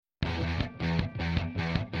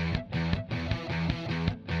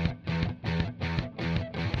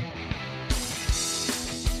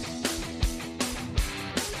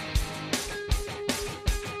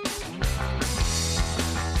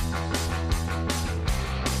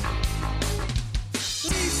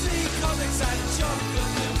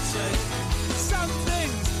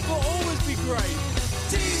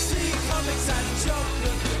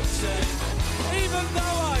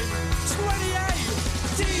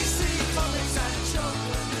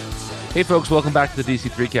Hey folks, welcome back to the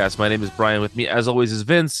DC3cast. My name is Brian. With me, as always, is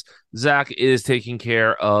Vince. Zach is taking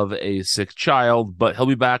care of a sick child, but he'll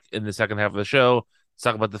be back in the second half of the show to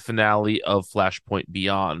talk about the finale of Flashpoint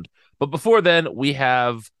Beyond. But before then, we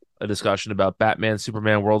have a discussion about Batman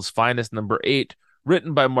Superman World's Finest #8,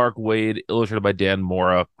 written by Mark Waid, illustrated by Dan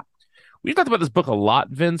Mora. We've talked about this book a lot,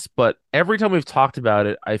 Vince, but every time we've talked about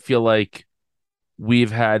it, I feel like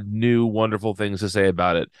we've had new wonderful things to say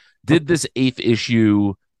about it. Did this eighth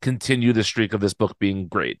issue continue the streak of this book being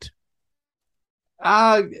great?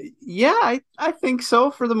 Uh yeah, I think so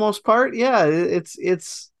for the most part. Yeah,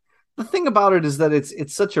 it's the thing about it is that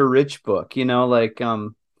it's such a rich book,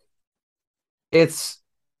 it's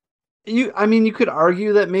you I mean you could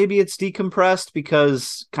argue that maybe it's decompressed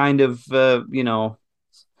because kind of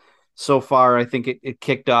so far I think it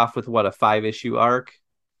kicked off with what, a 5 issue arc,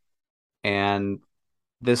 and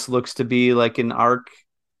this looks to be like an arc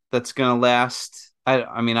that's going to last.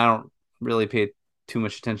 I mean I don't really pay too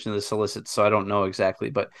much attention to the solicits, so I don't know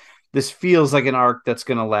exactly, but this feels like an arc that's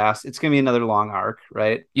going to last. It's going to be another long arc,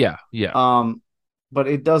 right? Yeah, yeah. Um, but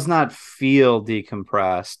it does not feel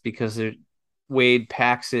decompressed because Wade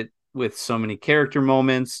packs it with so many character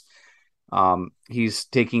moments. He's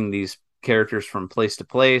taking these characters from place to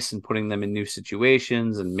place and putting them in new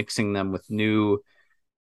situations and mixing them with new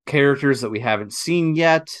characters that we haven't seen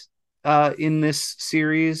yet in this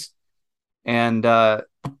series, and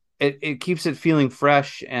it keeps it feeling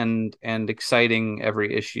fresh and exciting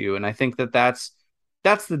every issue. And I think that's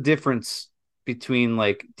the difference between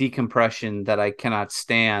like decompression that I cannot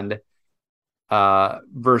stand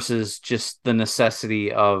versus just the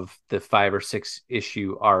necessity of the 5 or 6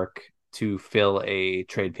 issue arc to fill a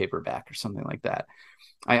trade paperback or something like that.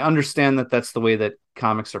 I understand that that's the way that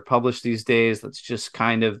comics are published these days. That's just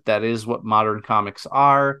kind of, that is what modern comics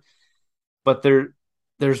are. But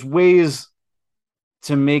there's ways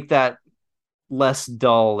to make that less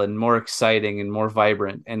dull and more exciting and more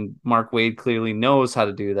vibrant. And Mark Waid clearly knows how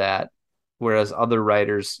to do that. Whereas other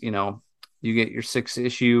writers, you get your 6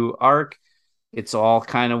 issue arc, it's all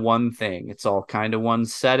kind of one thing. It's all kind of one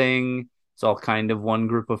setting. It's all kind of one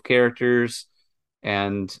group of characters.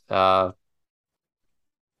 And well,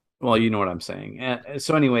 you know what I'm saying. And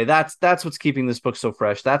so anyway, that's what's keeping this book so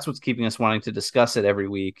fresh. That's what's keeping us wanting to discuss it every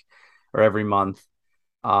week or every month.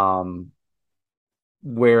 Um,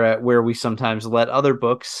 where we sometimes let other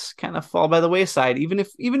books kind of fall by the wayside, even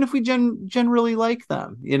if we generally like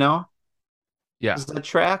them. Yeah. Does that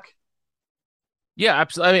track? Yeah,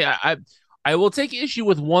 absolutely. I will take issue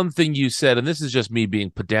with one thing you said, and this is just me being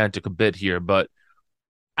pedantic a bit here, but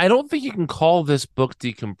I don't think you can call this book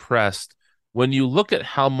decompressed when you look at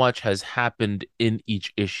how much has happened in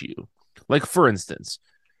each issue. Like, for instance,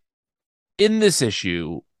 in this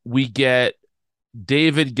issue, we get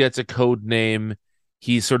David gets a code name.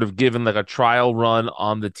 He's sort of given like a trial run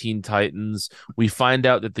on the Teen Titans. We find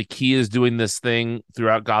out that the Key is doing this thing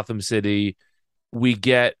throughout Gotham City. We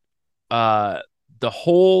get the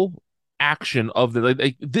whole action of the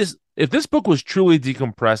like this. If this book was truly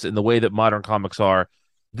decompressed in the way that modern comics are,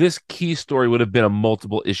 this Key story would have been a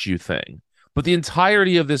multiple issue thing. But the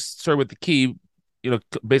entirety of this story with the Key,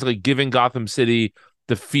 basically giving Gotham City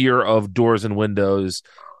the fear of doors and windows,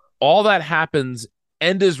 all that happens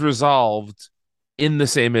and is resolved in the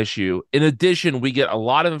same issue. In addition, we get a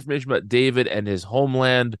lot of information about David and his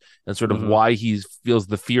homeland and sort of Mm-hmm. why he feels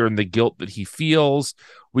the fear and the guilt that he feels.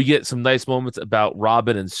 We get some nice moments about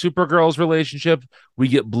Robin and Supergirl's relationship. We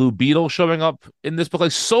get Blue Beetle showing up in this book.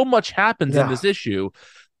 Like, so much happens in Yeah. this issue.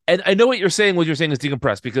 And I know what you're saying. What you're saying is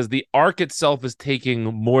decompressed because the arc itself is taking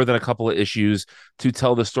more than a couple of issues to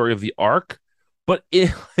tell the story of the arc. But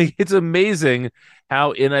it's amazing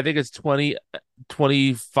how in, I think it's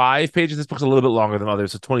 25 pages, this book's a little bit longer than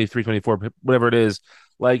others, so 23, 24, whatever it is,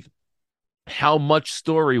 like how much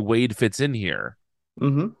story Wade fits in here.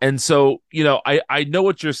 Mm-hmm. And so, I know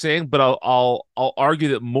what you're saying, but I'll argue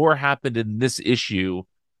that more happened in this issue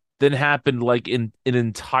than happened like in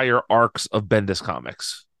entire arcs of Bendis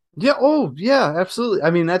comics. Yeah. Oh, yeah. Absolutely.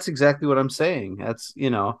 I mean, that's exactly what I'm saying.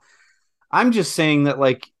 I'm just saying that,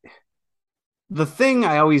 like, the thing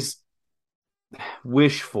I always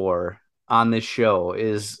wish for on this show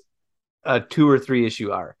is a 2 or 3 issue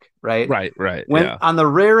arc, right? Right, right, When yeah. on the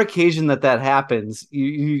rare occasion that happens,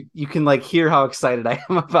 you can like hear how excited I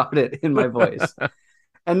am about it in my voice.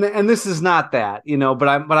 And this is not that, but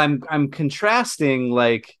I'm contrasting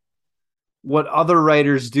like what other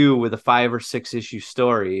writers do with a 5 or 6 issue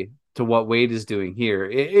story to what Wade is doing here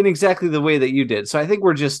in exactly the way that you did. So I think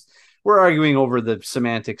we're arguing over the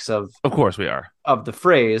semantics Of course we are. of the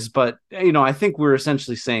phrase, but I think we're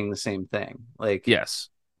essentially saying the same thing. Like, Yes.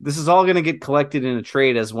 this is all going to get collected in a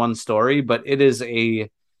trade as one story, but it is a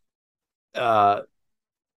uh,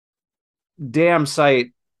 damn sight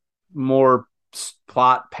more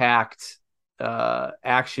plot packed,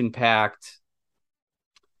 action packed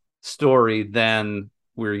story than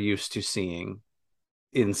we're used to seeing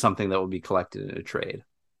in something that will be collected in a trade,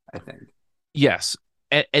 I think. Yes.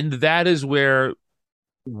 And that is where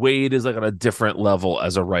Wade is like on a different level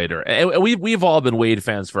as a writer. And we've all been Wade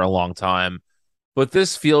fans for a long time, but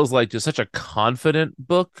this feels like just such a confident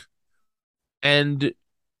book. And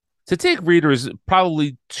to take readers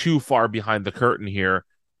probably too far behind the curtain here,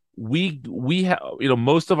 we have,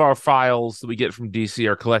 most of our files that we get from DC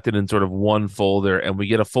are collected in sort of one folder, and we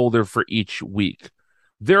get a folder for each week.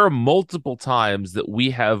 There are multiple times that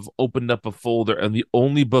we have opened up a folder and the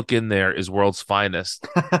only book in there is World's Finest.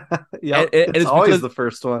 Yep, And it's always the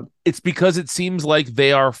first one. It's because it seems like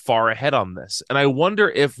they are far ahead on this. And I wonder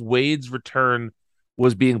if Wade's return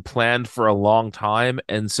was being planned for a long time,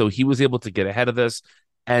 and so he was able to get ahead of this.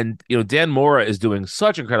 And Dan Mora is doing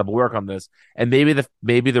such incredible work on this, and maybe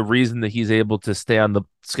the reason that he's able to stay on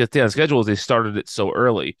schedule is they started it so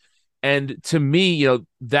early. And to me,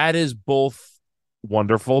 that is both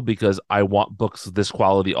wonderful because I want books of this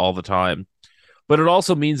quality all the time, but it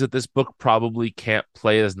also means that this book probably can't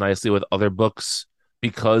play as nicely with other books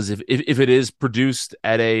because if it is produced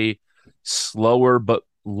at a slower but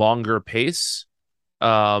longer pace,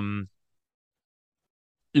 um,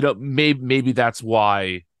 maybe that's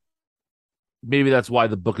why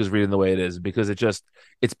the book is reading the way it is, because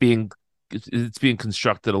it's being it's being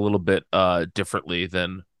constructed a little bit differently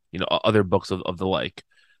than other books of the like.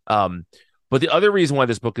 Um, but the other reason why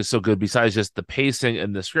this book is so good, besides just the pacing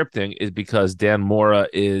and the scripting, is because Dan Mora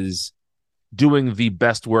is doing the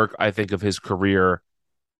best work, I think, of his career.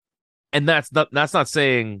 And that's not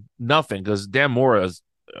saying nothing, because Dan Mora is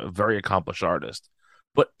a very accomplished artist.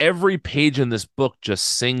 But every page in this book just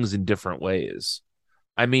sings in different ways.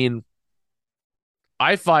 I mean,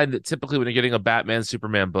 I find that typically when you're getting a Batman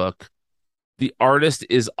Superman book, the artist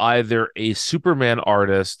is either a Superman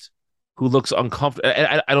artist who looks uncomfortable.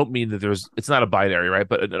 I don't mean that it's not a binary, right?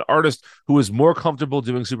 But an artist who is more comfortable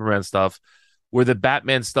doing Superman stuff, where the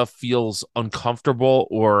Batman stuff feels uncomfortable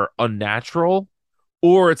or unnatural,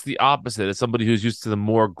 or it's the opposite. It's somebody who's used to the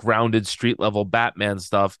more grounded street level Batman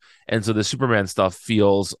stuff, and so the Superman stuff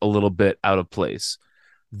feels a little bit out of place.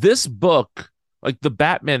 This book, like the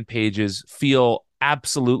Batman pages, feel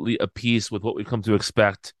absolutely a piece with what we've come to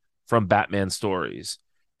expect from Batman stories.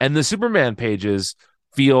 And the Superman pages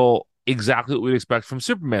feel exactly what we'd expect from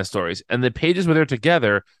Superman stories. And the pages where they're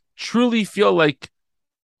together truly feel like,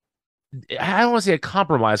 I don't want to say a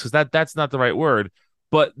compromise, because that's not the right word,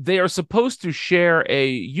 but they are supposed to share a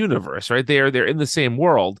universe, right? They're in the same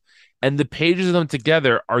world, and the pages of them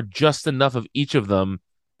together are just enough of each of them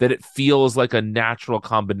that it feels like a natural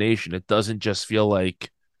combination. It doesn't just feel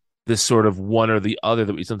like this sort of one or the other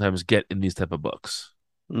that we sometimes get in these type of books.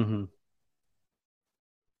 Mm-hmm.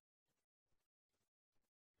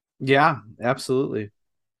 Yeah, absolutely.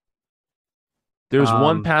 There's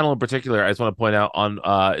one panel in particular I just want to point out on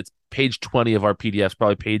it's page 20 of our PDFs,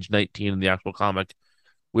 probably page 19 in the actual comic,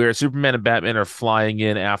 where Superman and Batman are flying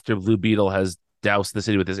in after Blue Beetle has doused the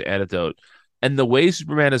city with his antidote. And the way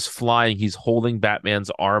Superman is flying, he's holding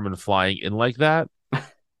Batman's arm and flying in like that.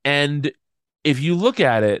 And if you look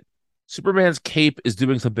at it, Superman's cape is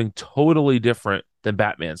doing something totally different than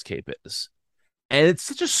Batman's cape is. And it's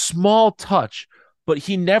such a small touch, but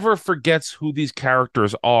he never forgets who these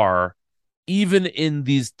characters are, even in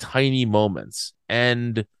these tiny moments.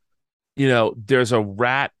 And there's a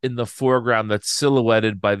rat in the foreground that's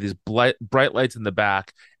silhouetted by these bright lights in the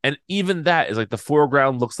back. And even that is like, the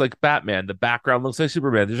foreground looks like Batman, the background looks like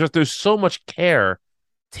Superman. There's so much care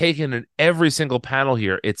taken in every single panel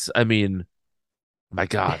here. I mean, my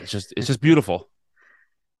God, it's just beautiful.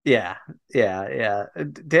 Yeah, yeah.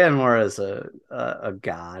 Dan Mora is a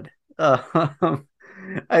god.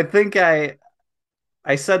 I think I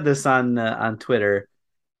said this on Twitter.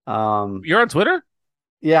 You're on Twitter?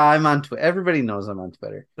 Yeah, I'm on Twitter. Everybody knows I'm on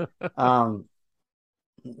Twitter.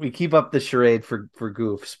 We keep up the charade for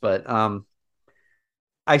goofs, but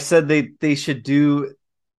I said they should do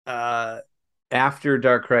after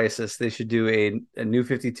Dark Crisis, they should do a new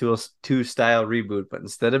 52 style reboot, but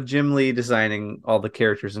instead of Jim Lee designing all the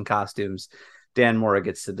characters and costumes, Dan Mora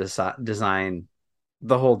gets to design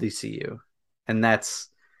the whole DCU, and that's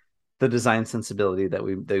the design sensibility that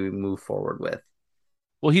we move forward with.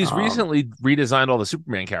 Well, he's recently redesigned all the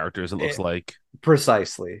Superman characters, it looks like.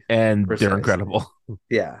 Precisely. And they're incredible.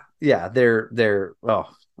 Yeah. They're oh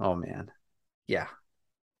man. Yeah.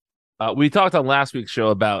 We talked on last week's show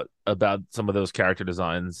about some of those character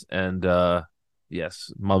designs, and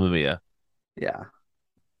yes, Mamma Mia. Yeah.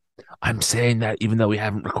 I'm saying that even though we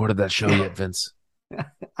haven't recorded that show yet, Vince.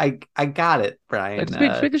 I got it, Like, Brian.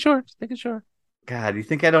 just making sure, just making sure. God, you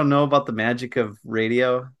think I don't know about the magic of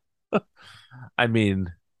radio? I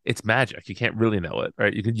mean, it's magic. You can't really know it,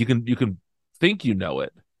 right? You can think you know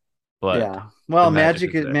it, but Yeah. the Well,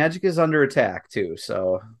 magic is there. magic is under attack too,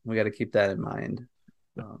 so we got to keep that in mind.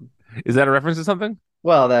 Um, Is that a reference to something?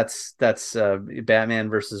 well, that's Batman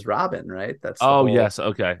versus Robin, right? That's the Oh whole. yes,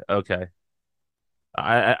 okay, okay.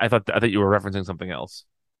 I thought you were referencing something else,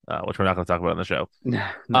 which we're not going to talk about on the show.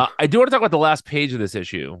 No. I do want to talk about the last page of this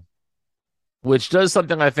issue, which does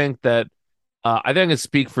something I think that I think I can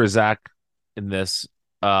speak for Zach in this.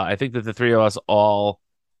 I think that the three of us all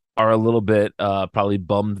are a little bit probably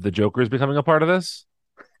bummed the Joker is becoming a part of this.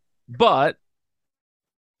 But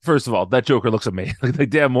first of all, that Joker looks amazing. Like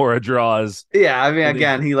Dan Mora draws Yeah, I mean, an,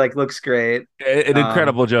 again, he like looks great. an Um,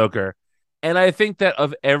 incredible Joker. And I think that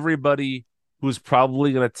of everybody who's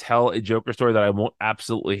probably going to tell a Joker story that I won't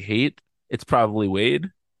absolutely hate, it's probably Wade.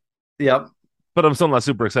 yep. But I'm still not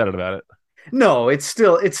super excited about it. No, it's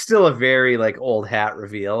still a very like old hat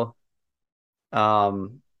reveal.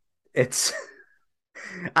 Um, it's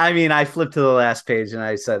I mean, I flipped to the last page and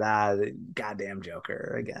I said, the goddamn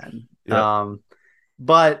Joker again. Yep.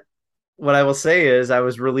 But what I will say is I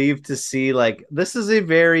was relieved to see like this is a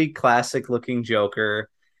very classic looking Joker.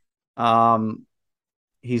 Um,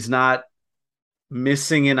 he's not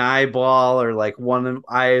missing an eyeball or like one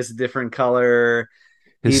eye is a different color.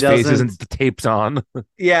 He His face doesn't, isn't taped on.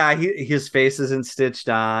 yeah, his face isn't stitched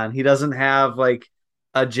on. He doesn't have like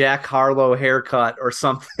a Jack Harlow haircut or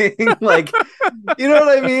something. Like, you know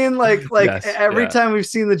what I mean? Like Yes. every Yeah. time we've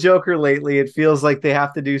seen the Joker lately, it feels like they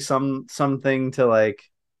have to do something to like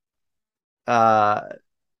uh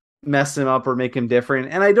mess him up or make him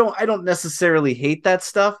different. And I don't necessarily hate that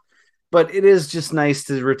stuff, but it is just nice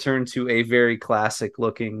to return to a very classic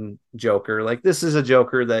looking Joker. Like this is a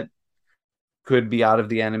Joker that could be out of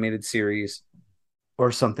the animated series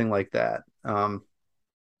or something like that.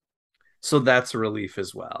 So that's a relief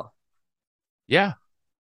as well. Yeah.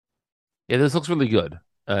 Yeah, this looks really good.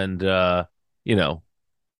 And you know,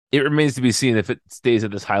 it remains to be seen if it stays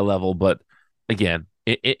at this high level, but again,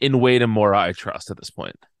 in Wade and Mora, I trust at this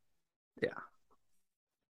point. Yeah.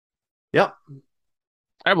 Yep. All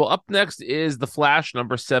right, well, up next is The Flash,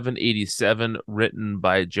 number 787, written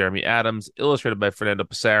by Jeremy Adams, illustrated by Fernando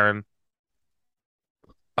Pasarin.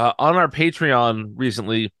 On our Patreon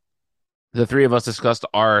recently, the three of us discussed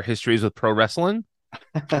our histories with pro wrestling,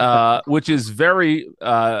 which is very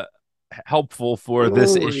helpful for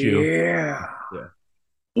this Oh issue. yeah. Yeah.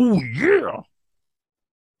 Oh yeah.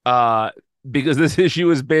 Uh, because this issue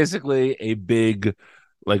is basically a big,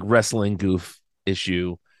 like wrestling goof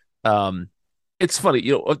issue. Um, it's funny,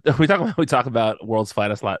 we talk about World's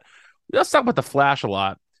Finest a lot. Let's talk about the Flash a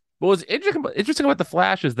lot. But what's interesting about the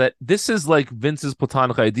Flash is that this is like Vince's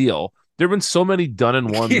platonic ideal. There have been so many done in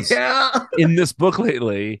ones Yeah. in this book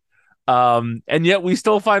lately, and yet we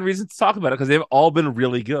still find reasons to talk about it because they've all been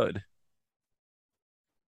really good.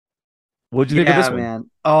 What do you think of Yeah, this one? man.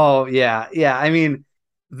 Oh, yeah. Yeah. I mean,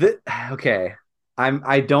 okay.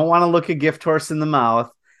 I don't want to look a gift horse in the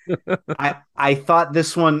mouth. I thought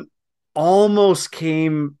this one almost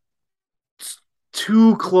came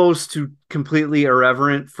too close to completely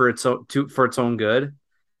irreverent for its own good.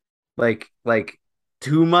 Like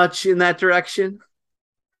too much in that direction.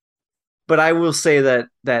 But I will say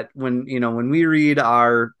that when we read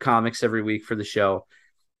our comics every week for the show,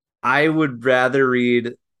 I would rather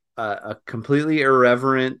read a completely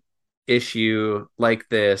irreverent issue like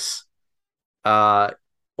this uh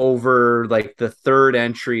over like the third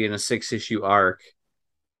entry in a 6 issue arc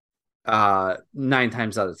 9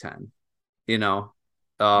 times out of 10, you know.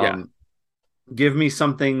 Yeah, um Give me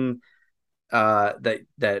something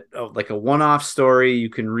that like a one-off story you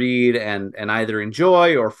can read and either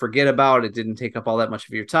enjoy or forget about. It didn't take up all that much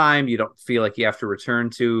of your time. You don't feel like you have to return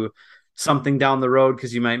to something down the road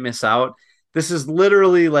because you might miss out. This is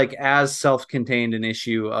literally like as self-contained an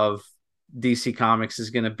issue of DC Comics is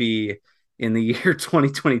going to be in the year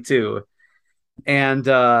 2022. And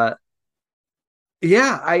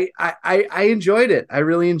yeah, I enjoyed it. I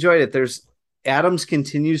really enjoyed it. There's Adams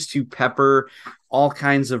continues to pepper all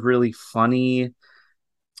kinds of really funny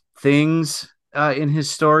things in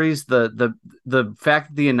his stories. The fact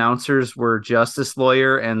that the announcers were Justice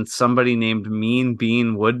Lawyer and somebody named Mean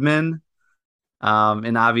Bean Woodman,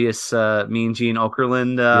 an obvious Mean Gene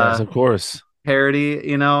Okerlund yes, of course.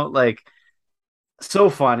 parody, like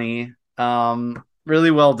so funny.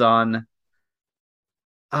 Really well done.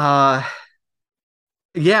 Uh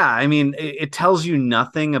yeah, I mean, it tells you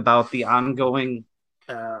nothing about the ongoing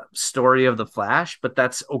story of the Flash, but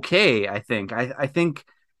that's okay, I think. I think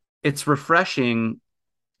it's refreshing.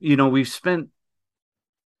 We've spent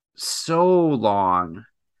so long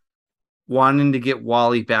wanting to get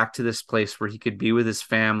Wally back to this place where he could be with his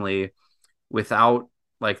family without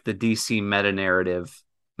like the DC meta narrative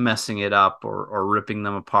messing it up or ripping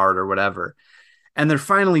them apart or whatever. And they're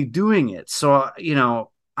finally doing it. So,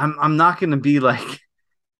 I'm not going to be like,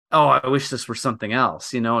 oh, I wish this were something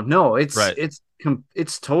else. No, Right.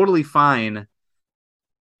 it's totally fine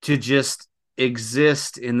to just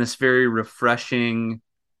exist in this very refreshing,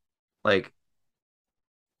 like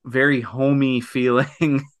very homey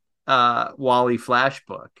feeling Wally Flash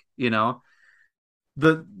book.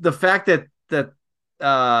 The fact that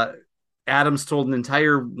uh Adams told an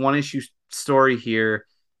entire one issue story here,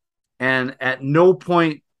 and at no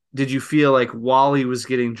point did you feel like Wally was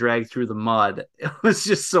getting dragged through the mud. It was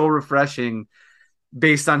just so refreshing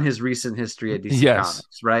based on his recent history at DC Yes.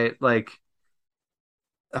 Comics, right? Like,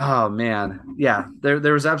 oh man, yeah, there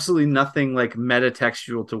was absolutely nothing like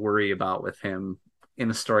metatextual to worry about with him in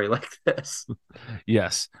a story like this.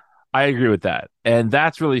 Yes. I agree with that. And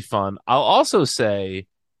that's really fun. I'll also say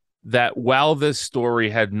that while this story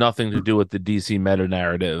had nothing to do with the DC meta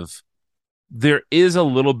narrative, there is a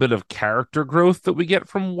little bit of character growth that we get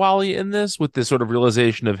from Wally in this, with this sort of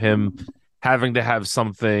realization of him having to have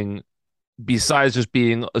something besides just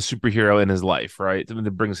being a superhero in his life, right? Something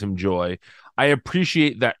that brings him joy. I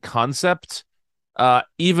appreciate that concept,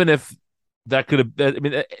 even if that could have. I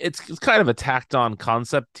mean, it's kind of a tacked on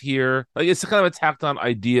concept here. Like it's kind of a tacked on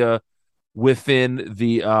idea within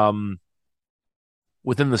the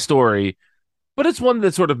story, but it's one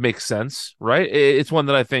that sort of makes sense, right? It's one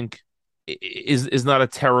that I think is not a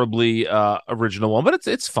terribly original one, but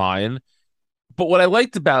it's fine. But what I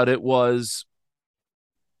liked about it was,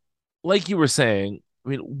 like you were saying, I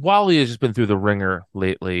mean, Wally has just been through the ringer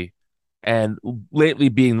lately, and lately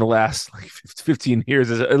being the last like 15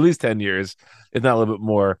 years, at least 10 years, if not a little bit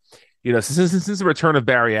more. Since the return of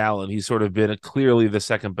Barry Allen, he's sort of been clearly the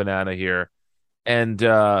second banana here. And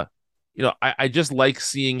I just like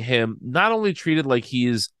seeing him not only treated like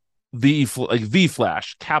he's the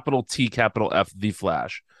Flash, capital T, capital F, the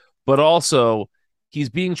Flash, but also he's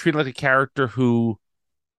being treated like a character who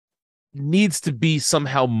needs to be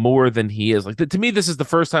somehow more than he is. Like to me, this is the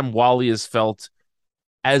first time Wally has felt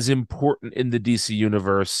as important in the DC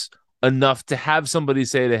universe enough to have somebody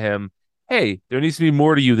say to him, "Hey, there needs to be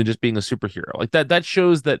more to you than just being a superhero." Like that. That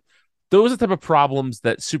shows that those are the type of problems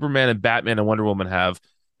that Superman and Batman and Wonder Woman have,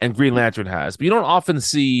 and Green Lantern has. But you don't often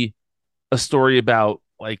see a story about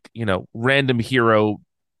like random hero.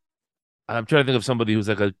 I'm trying to think of somebody who's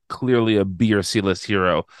like a clearly a B or C list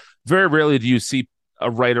hero. Very rarely do you see a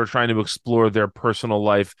writer trying to explore their personal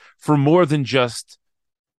life for more than just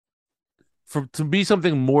for to be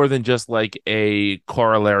something more than just like a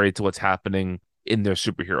corollary to what's happening in their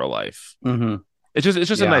superhero life. Mm-hmm. It's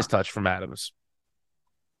just a Yeah. nice touch from Adams.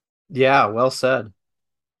 Yeah, well said.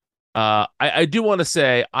 I do want to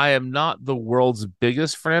say I am not the world's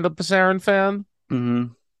biggest Fernando Passaran fan,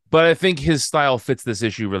 Mm-hmm. but I think his style fits this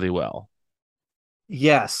issue really well.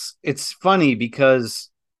 Yes, it's funny because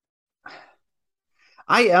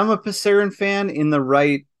I am a Passaran fan in the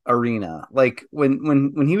right arena. Like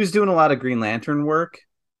when he was doing a lot of Green Lantern work,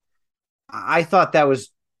 I thought that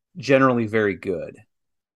was generally very good.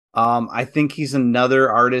 I think he's another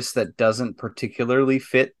artist that doesn't particularly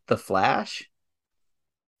fit the Flash,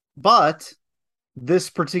 but this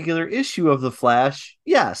particular issue of the Flash,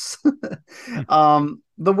 yes.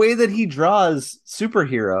 The way that he draws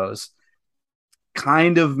superheroes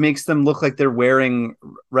kind of makes them look like they're wearing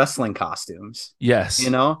wrestling costumes, you Yes,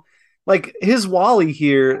 know? Like his Wally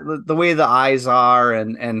here, the way the eyes are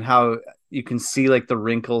and how you can see like the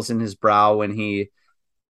wrinkles in his brow when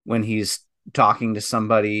he's talking to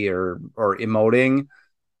somebody or emoting,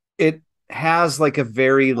 it has like a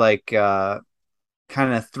very like kind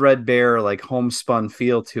of threadbare like homespun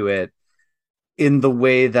feel to it in the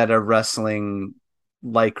way that a wrestling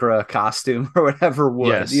lycra costume or whatever would,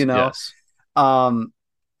 yes, yes, um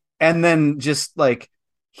and then just like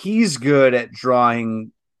he's good at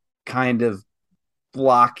drawing kind of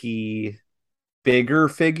blocky bigger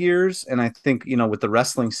figures, and I think with the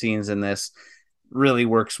wrestling scenes in this really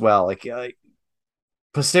works well. Like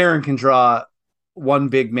Passarin can draw one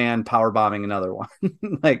big man power bombing another one.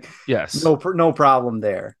 Like yes, no problem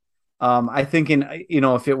there. I think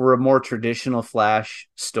if it were a more traditional Flash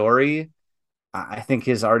story, I think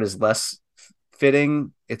his art is less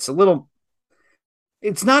fitting. It's a little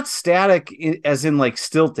it's not static as in like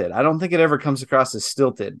stilted. I don't think it ever comes across as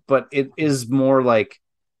stilted, but it is more like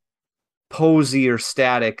posy or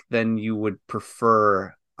static than you would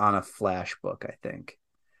prefer on a Flash book, I think.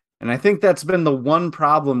 And I think that's been the one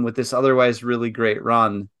problem with this otherwise really great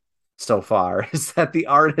run so far is that the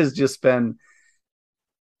art has just been,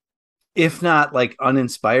 if not like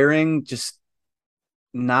uninspiring, just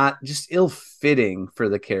not just ill-fitting for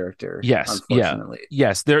the character, Yes, yeah. unfortunately.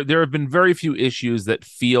 Yes, there have been very few issues that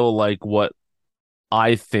feel like what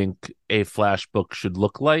I think a Flash book should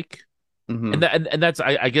look like. Mm-hmm. And that's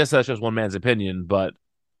I guess that's just one man's opinion, but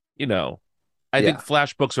you know, I think Yeah,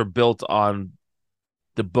 Flash books are built on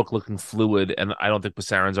the book looking fluid, and I don't think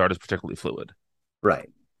Passarin's art is particularly fluid. right.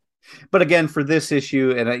 But again, for this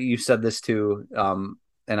issue, and you said this too,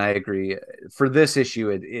 and I agree. For this issue,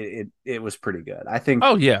 it was pretty good. I think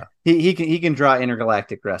Oh yeah, he can draw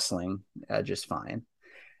intergalactic wrestling just fine.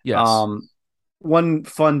 yes, Um, one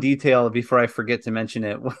fun detail before I forget to mention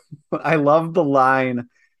it, I love the line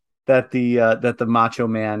that the Macho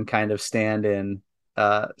Man kind of stand-in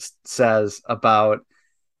says about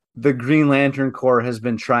the Green Lantern Corps has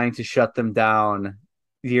been trying to shut them down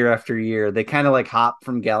year after year. They kind of like hop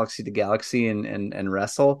from galaxy to galaxy and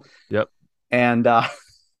wrestle. yep, And I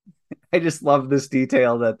just love this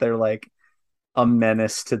detail that they're like a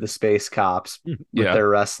menace to the space cops with yeah. their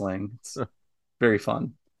wrestling. It's very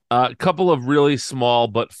fun. A couple of really small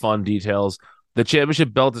but fun details. The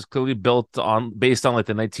championship belt is clearly built on based on like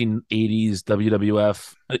the 1980s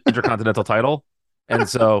WWF Intercontinental title, and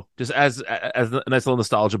so just as a nice little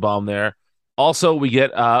nostalgia bomb there. Also, we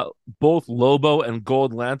get both Lobo and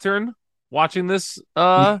Gold Lantern watching this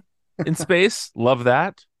in space. Love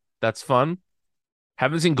that. That's fun.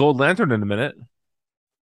 Haven't seen Gold Lantern in a minute.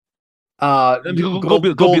 Gold Beetle.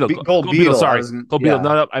 Gold Gold Beetle. Beetle. Sorry, Gold Beetle. Yeah,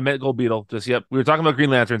 No, I meant Gold Beetle. Just yep. We were talking about Green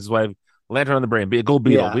Lanterns. Is why I have Lantern on the brain. But Gold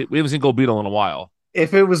Beetle. yeah. We haven't seen Gold Beetle in a while.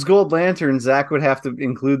 If it was Gold Lantern, Zach would have to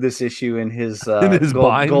include this issue in his In his Gold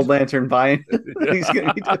bind. Lantern bind. He's going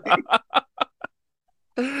to be doing.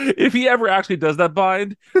 If he ever actually does that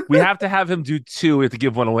bind, we have to have him do two. We have to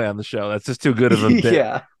give one away on the show. That's just too good of a bit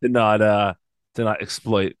Yeah, to not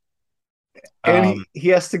exploit. and Um, he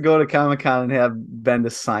has to go to Comic-Con and have Ben to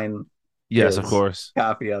sign yes, of his course.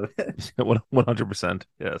 copy of it. 100%.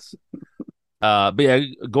 Yes. But yeah,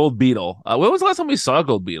 Gold Beetle. When was the last time we saw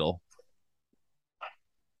Gold Beetle?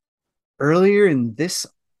 Earlier in this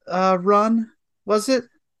run, was it?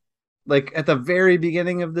 Like at the very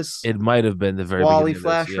beginning of this It might have been the very Wally beginning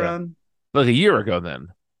of this. Flash Yeah. run? Like a year ago then.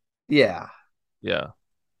 Yeah. Yeah.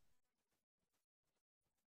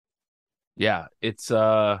 Yeah. It's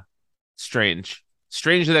strange.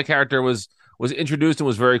 Strange that character was introduced and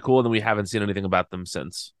was very cool, and then we haven't seen anything about them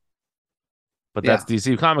since. But that's Yeah.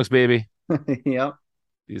 DC Comics, baby. Yep.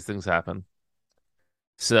 These things happen.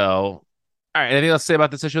 So, all right. Anything else to say about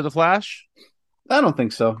this issue of the Flash? I don't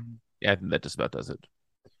think so. Yeah, I think that just about does it.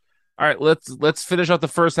 All right, let's finish off the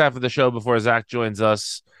first half of the show before Zach joins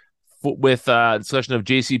us with discussion of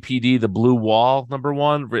JCPD The Blue Wall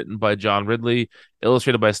 #1, written by John Ridley,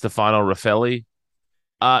 illustrated by Stefano Raffaelli.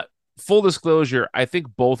 Full disclosure, I think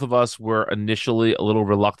both of us were initially a little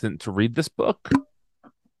reluctant to read this book.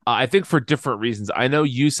 I think for different reasons. I know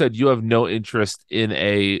you said you have no interest in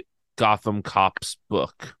a Gotham Cops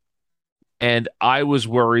book, and I was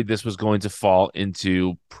worried this was going to fall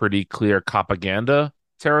into pretty clear propaganda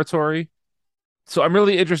territory. So I'm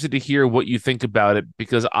really interested to hear what you think about it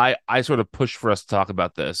because I sort of pushed for us to talk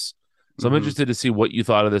about this. So I'm Mm-hmm. interested to see what you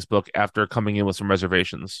thought of this book after coming in with some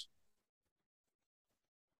reservations.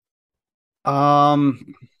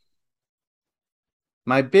 Um,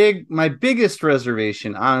 my biggest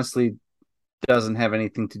reservation, honestly, doesn't have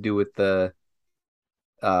anything to do with the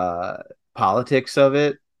uh politics of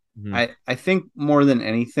it. Mhm. I think more than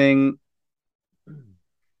anything,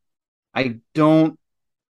 I don't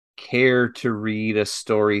care to read a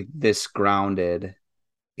story this grounded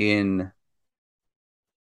in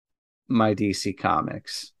my DC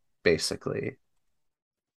comics, basically.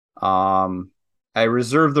 Um, I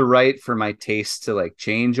reserve the right for my taste to like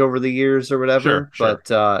change over the years or Sure, whatever, sure.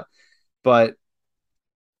 but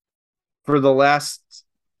for the last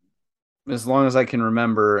as long as I can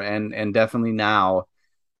remember and definitely now,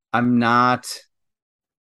 I'm not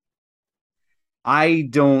I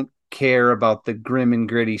don't care about the grim and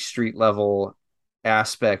gritty street level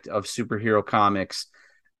aspect of superhero comics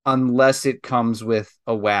unless it comes with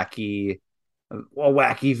a wacky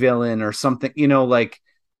villain or something, like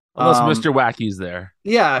Unless Mr. Wacky's there.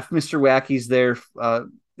 yeah, if Mr. Wacky's there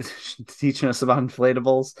teaching us about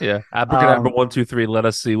inflatables. Yeah. Abracadabra Um 1, 2, 3. Let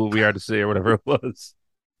us see what we are to see, or whatever it was.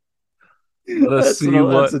 Let us see that's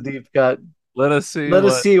what a deep cut. Let us see Let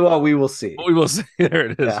us see what we will see. what we will see. There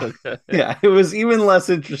it is. Yeah. Okay. Yeah. It was even less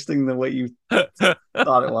interesting than what you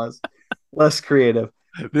thought it was. Less creative.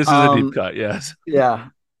 This is a deep Um, cut. Yes. yeah.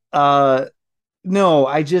 Uh, no,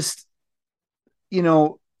 I just, you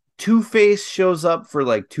know, Two-Face shows up for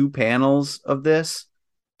like two panels of this,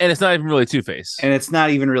 And it's not even really Two Face. and it's not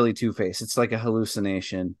even really Two-Face. It's like a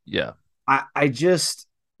hallucination. Yeah. I just,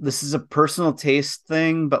 this is a personal taste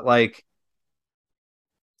thing, but like,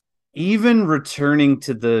 even returning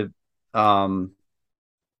to the, um,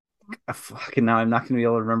 fucking now I'm not going to be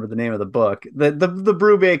able to remember the name of the book. The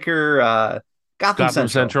Brubaker, Gotham Gotham Central.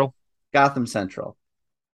 Central. Gotham Central.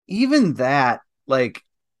 Even that, like,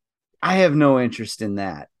 I have no interest in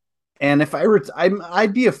that. And if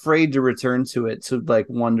I'd be afraid to return to it to like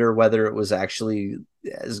wonder whether it was actually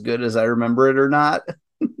as good as I remember it or not.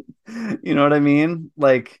 You know what I mean?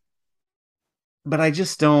 Like, but I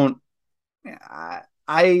just don't. I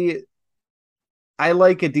I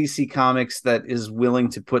like a DC Comics that is willing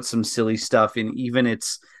to put some silly stuff in even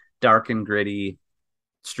its dark and gritty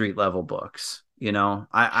street level books. You know,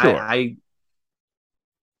 Sure. I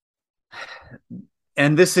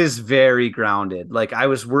and this is very grounded. Like I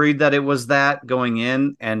was worried that it was that going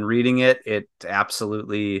in and reading it. It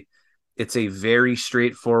absolutely, it's a very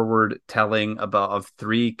straightforward telling about of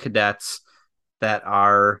three cadets that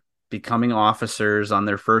are becoming officers on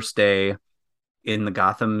their first day in the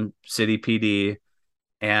Gotham City PD,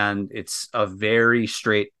 and it's a very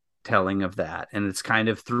straight telling of that. And it's kind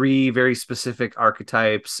of three very specific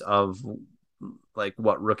archetypes of like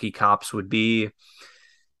what rookie cops would be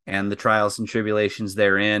and the trials and tribulations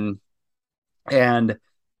therein. And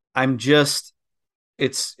I'm just,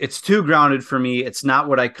 it's too grounded for me. It's not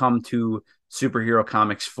what I come to superhero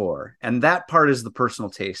comics for. And that part is the personal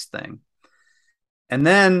taste thing. And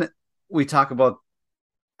then we talk about,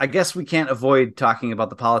 I guess we can't avoid talking about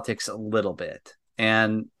the politics a little bit.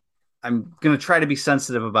 And I'm going to try to be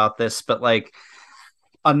sensitive about this, but like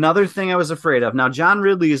another thing I was afraid of. Now, John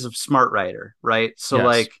Ridley is a smart writer, right? So Yes.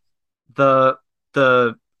 like the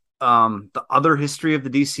the the other history of the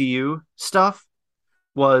DCU stuff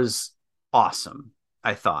was awesome.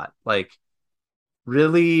 I thought like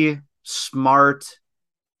really smart,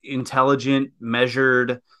 intelligent,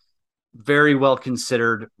 measured, very well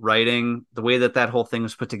considered writing. The way that that whole thing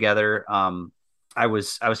was put together, I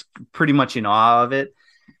was pretty much in awe of it.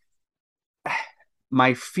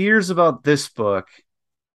 My fears about this book,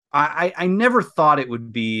 I never thought it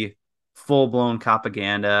would be full blown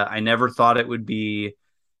propaganda. I never thought it would be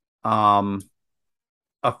um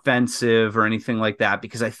offensive or anything like that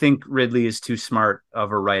because I think Ridley is too smart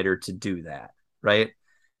of a writer to do that, right?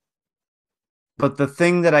 But the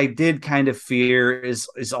thing that I did kind of fear is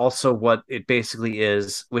also what it basically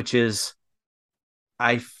is, which is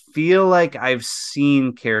I feel like I've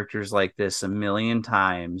seen characters like this a million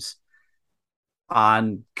times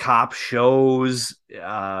on cop shows,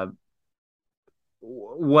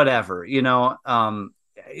 whatever,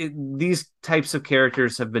 these types of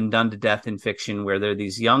characters have been done to death in fiction where they're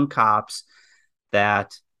these young cops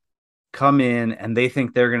that come in and they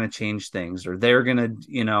think they're going to change things or they're going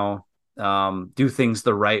to, do things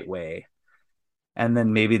the right way. And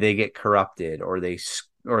then maybe they get corrupted or they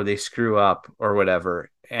screw up or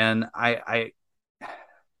whatever. And I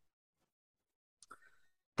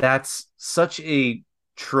that's such a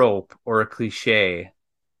trope or a cliche.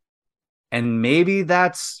 And maybe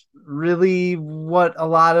that's really what a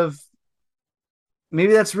lot of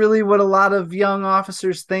young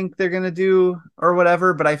officers think they're going to do or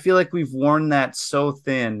whatever. But I feel like we've worn that so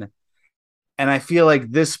thin. And I feel like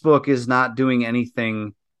this book is not doing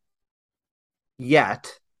anything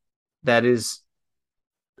yet that is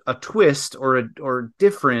a twist or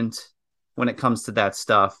different when it comes to that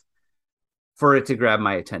stuff for it to grab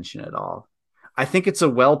my attention at all. I think it's a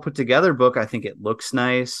well put together book. I think it looks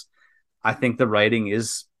nice. I think the writing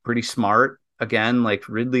is pretty smart. Again, like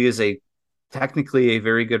Ridley is a technically a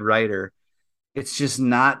very good writer. It's just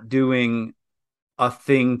not doing a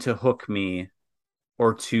thing to hook me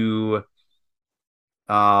or to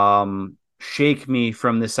shake me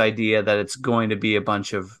from this idea that it's going to be a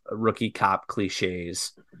bunch of rookie cop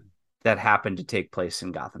cliches that happen to take place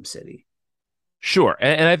in Gotham City. Sure.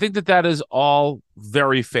 And I think that that is all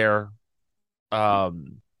very fair. I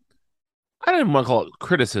don't even want to call it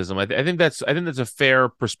criticism. I think that's a fair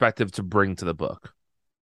perspective to bring to the book.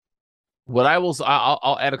 What I will,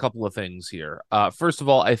 I'll add a couple of things here. First of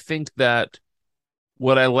all, I think that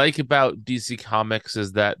what I like about DC Comics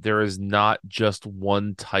is that there is not just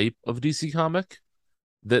one type of DC comic.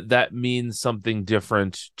 That means something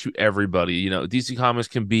different to everybody. DC Comics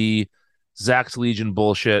can be Zach's Legion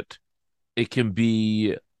bullshit. It can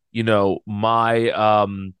be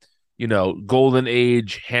my golden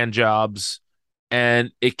age hand jobs,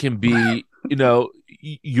 and it can be,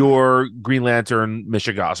 your Green Lantern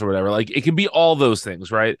Michigas or whatever. Like it can be all those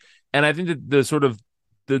things, right? And I think that the sort of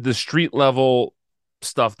the street level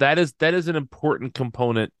stuff, that is an important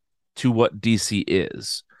component to what DC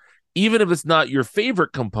is. Even if it's not your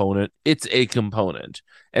favorite component, it's a component.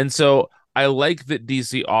 And so I like that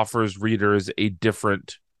DC offers readers a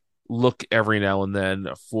different look every now and then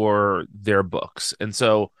for their books. And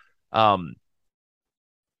so um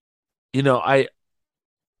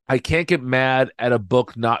I can't get mad at a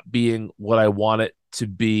book not being what I want it to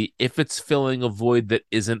be if it's filling a void that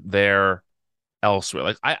isn't there elsewhere.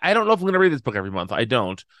 Like I don't know if I'm going to read this book every month. I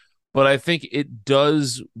don't. But I think it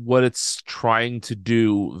does what it's trying to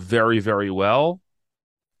do very, very well.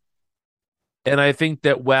 And I think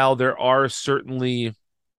that while there are certainly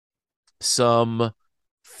some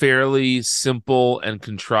fairly simple and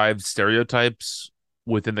contrived stereotypes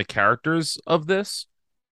within the characters of this,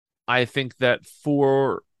 I think that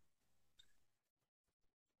for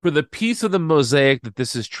the piece of the mosaic that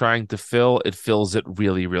this is trying to fill, it fills it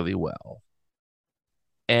really, really well.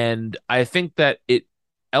 And I think that it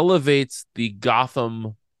elevates the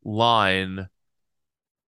Gotham line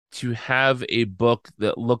to have a book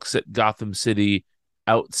that looks at Gotham City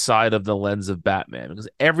outside of the lens of Batman, because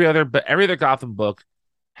every other Gotham book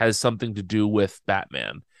has something to do with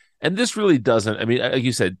Batman. And this really doesn't. I mean, like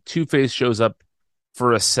you said, Two-Face shows up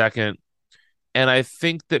for a second, and I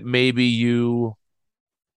think that maybe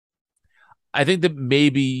how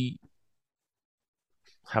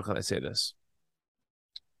can I say this?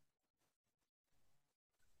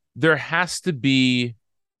 There has to be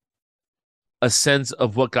a sense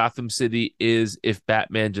of what Gotham City is if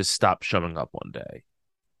Batman just stopped showing up one day.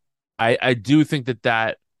 I do think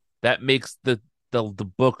that makes the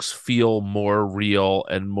books feel more real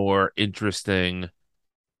and more interesting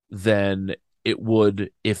than it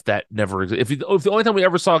would if that never existed. If the only time we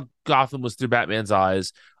ever saw Gotham was through Batman's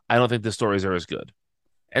eyes, I don't think the stories are as good.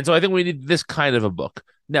 And so I think we need this kind of a book.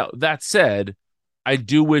 Now, that said, I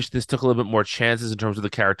do wish this took a little bit more chances in terms of the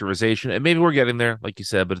characterization. And maybe we're getting there, like you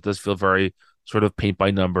said, but it does feel very sort of paint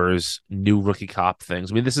by numbers, new rookie cop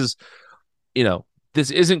things. I mean, you know,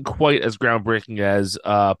 this isn't quite as groundbreaking as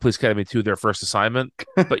Police Academy 2, their first assignment,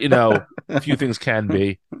 but few things can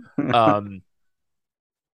be. Um,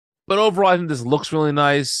 but overall, I think this looks really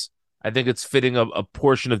nice. I think it's fitting a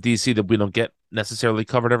portion of DC that we don't get necessarily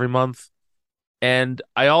covered every month. And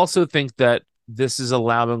I also think that this is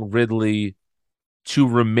allowing Ridley to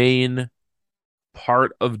remain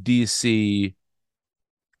part of DC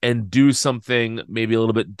and do something maybe a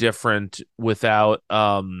little bit different without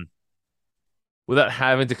having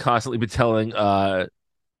to constantly be telling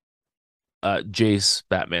Jace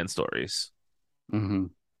Batman stories. Mm-hmm.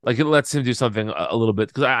 Like it lets him do something a little bit,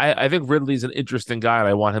 because I think Ridley's an interesting guy and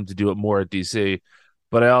I want him to do it more at DC.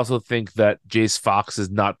 But I also think that Jace Fox is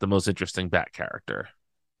not the most interesting Bat character.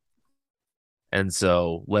 And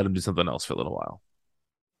so let him do something else for a little while.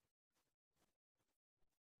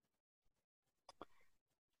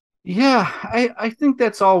 Yeah, I think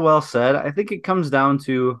that's all well said. I think it comes down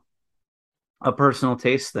to a personal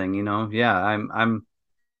taste thing, Yeah,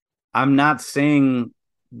 I'm not saying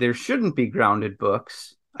there shouldn't be grounded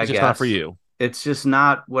books, I It's just not for guess. you. It's just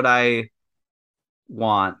not what I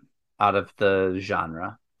want out of the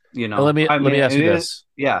genre, And I let mean, me ask it you is, this.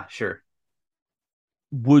 yeah, sure.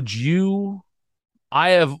 Would you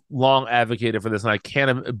I have long advocated for this, and I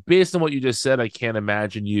can't, based on what you just said, I can't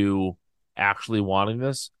imagine you actually wanting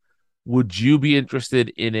this. Would you be interested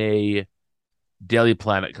in a Daily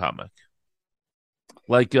Planet comic,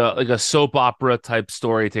 like a soap opera type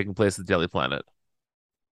story taking place at the Daily Planet?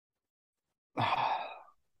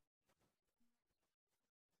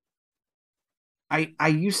 I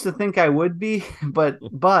used to think I would be, but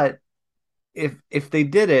if they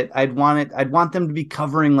did it, I'd want them to be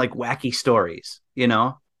covering like wacky stories.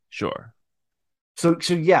 Sure. So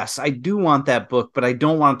yes, I do want that book, but I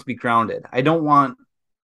don't want it to be grounded. I don't want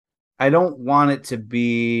it to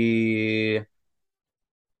be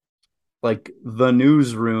like the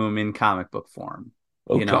newsroom in comic book form.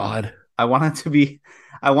 Oh You know, God. I want it to be,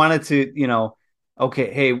 I want it to,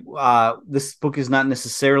 okay, hey, this book is not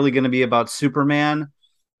necessarily going to be about Superman.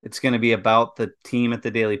 It's going to be about the team at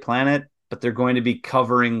the Daily Planet, but they're going to be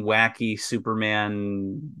covering wacky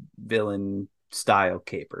Superman villain style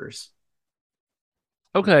capers,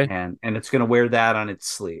 Okay. and it's going to wear that on its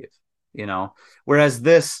sleeve. Whereas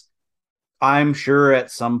this, I'm sure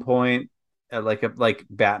at some point, like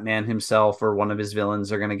Batman himself or one of his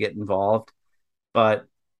villains are going to get involved, but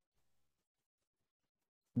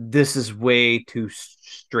this is way too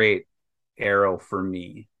straight Arrow for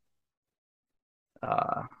me.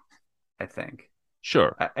 I think,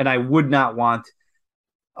 Sure. and I would not want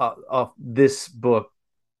this book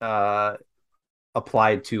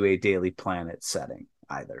applied to a Daily Planet setting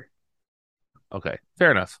either. Okay.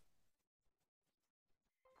 Fair enough.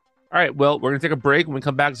 All right. Well, we're going to take a break. When we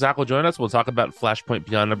come back, Zach will join us. We'll talk about Flashpoint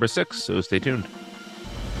Beyond #6. So stay tuned.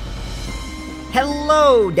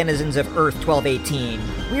 Hello, denizens of Earth 1218.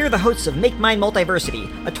 We are the hosts of Make Mine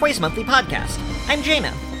Multiversity, a twice-monthly podcast. I'm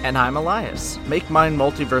Jaina. And I'm Elias. Make Mine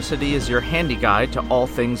Multiversity is your handy guide to all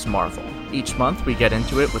things Marvel. Each month, we get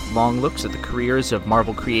into it with long looks at the careers of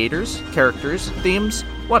Marvel creators, characters, themes,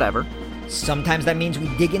 whatever. Sometimes that means we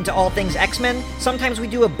dig into all things X-Men, sometimes we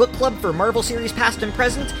do a book club for Marvel series past and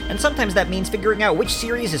present, and sometimes that means figuring out which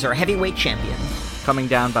series is our heavyweight champion. Coming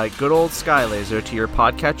down by good old Skylaser to your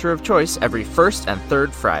podcatcher of choice every first and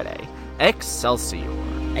third Friday. Excelsior.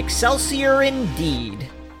 Excelsior indeed.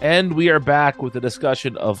 And we are back with a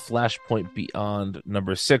discussion of Flashpoint Beyond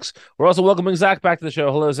 #6. We're also welcoming Zach back to the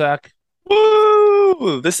show. Hello, Zach.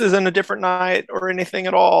 Woo! This isn't a different night or anything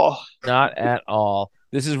at all. Not at all.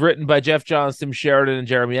 This is written by Geoff Johns, Tim Sheridan, and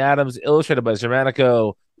Jeremy Adams, illustrated by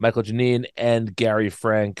Zermanico, Michael Janine, and Gary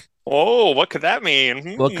Frank. Oh, what could that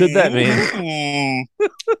mean? What could that mean?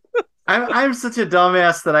 I'm such a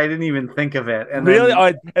dumbass that I didn't even think of it. And really,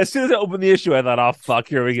 as soon as I opened the issue, I thought, "Oh fuck,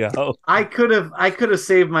 here we go." I could have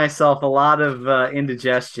saved myself a lot of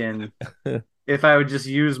indigestion if I would just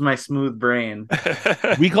use my smooth brain.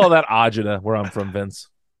 We call that agita where I'm from, Vince.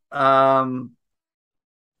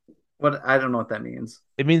 What, I don't know what that means.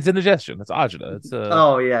 It means indigestion. It's agita. It's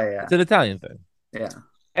oh yeah. It's an Italian thing. Yeah.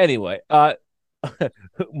 Anyway,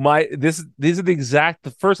 these are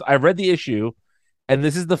the first I read the issue, and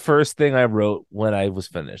this is the first thing I wrote when I was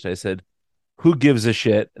finished. I said, "Who gives a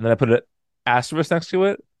shit?" And then I put an asterisk next to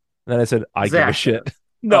it. And then I said, "I give a shit."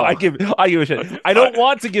 No, I give a shit. I don't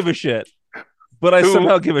want to give a shit, but I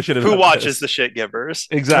somehow give a shit. Who watches the shit givers?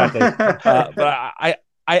 Exactly. But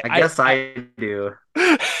I guess I do.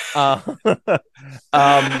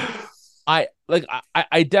 I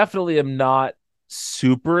definitely am not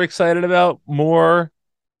super excited about more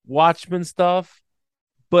Watchmen stuff,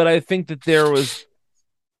 but I think that there's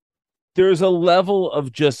a level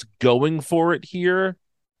of just going for it here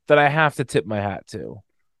that I have to tip my hat to.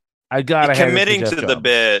 I gotta committing to the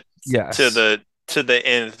bit, yes, to the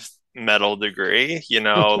nth metal degree.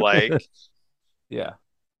 Like yeah,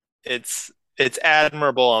 it's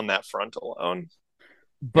admirable on that front alone.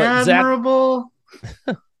 But admirable.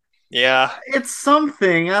 Yeah, it's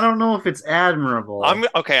something. I don't know if it's admirable. I'm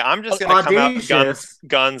just gonna come out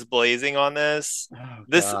guns blazing on this.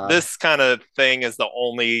 This kind of thing is the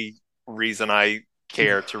only reason I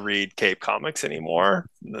care to read Cape Comics anymore.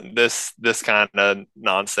 This kind of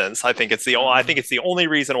nonsense. I think it's the only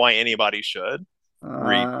reason why anybody should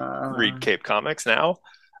read Cape Comics now.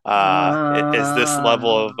 It is this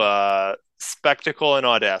level of spectacle and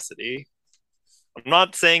audacity. I'm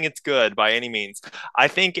not saying it's good by any means. I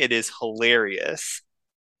think it is hilarious.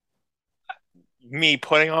 Me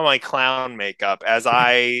putting on my clown makeup as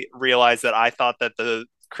I realized that I thought that the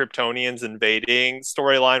Kryptonians invading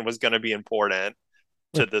storyline was going to be important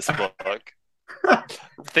to this book.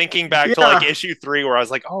 Thinking back to like issue 3 where I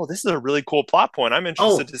was like, oh, this is a really cool plot point. I'm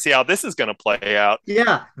interested to see how this is going to play out.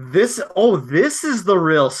 Yeah, this is the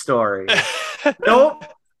real story. Nope.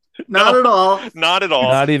 Not at all. Not at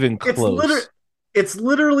all. Not even close. It's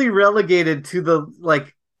literally relegated to the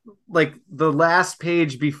like the last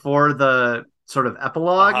page before the sort of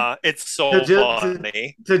epilogue. It's so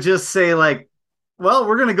funny to just say like, well,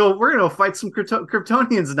 we're gonna fight some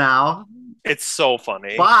Kryptonians now. It's so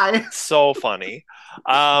funny. Bye. So funny.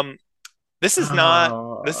 This is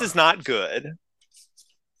not good.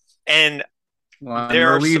 And I'm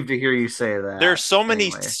relieved to hear you say that. There are so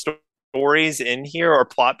many stories in here or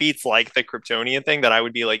plot beats like the Kryptonian thing that I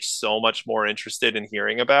would be like so much more interested in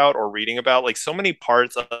hearing about or reading about. Like so many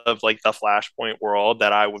parts of like the Flashpoint world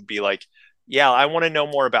that I would be like, yeah, I want to know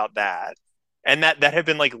more about that. And that have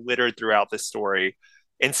been like littered throughout this story.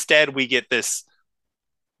 Instead, we get this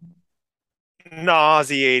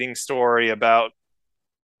nauseating story about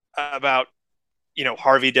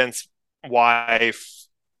Harvey Dent's wife,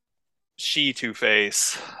 she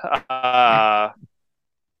Two-Face.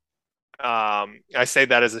 I say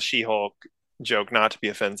that as a She-Hulk joke, not to be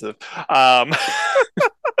offensive. I'm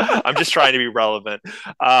just trying to be relevant.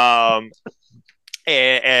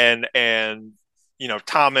 And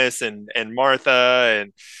Thomas and Martha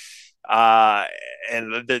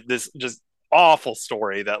and this just awful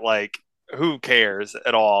story that like who cares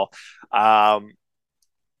at all.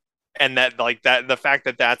 And that like that the fact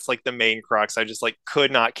that that's like the main crux, I just like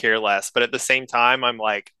could not care less. But at the same time, I'm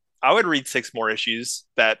like, I would read 6 more issues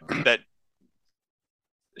that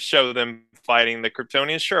show them fighting the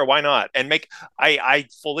Kryptonians. Sure, why not? And make I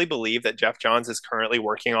fully believe that Geoff Johns is currently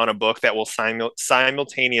working on a book that will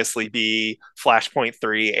simultaneously be Flashpoint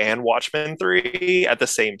 3 and Watchmen 3 at the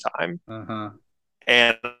same time. Uh-huh.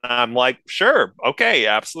 And I'm like, sure, okay,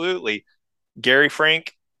 absolutely. Gary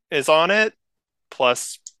Frank is on it,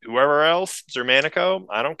 plus whoever else, Germanico,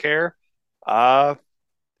 I don't care.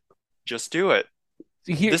 Just do it.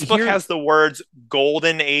 This book has the words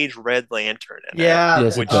Golden Age Red Lantern in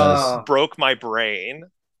it, which broke my brain.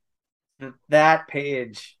 That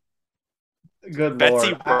page. Good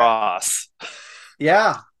Betsy Lord. Ross.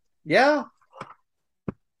 Yeah. That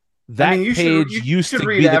page used to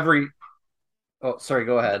read every. Oh, sorry.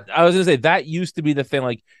 Go ahead. I was going to say that used to be the thing.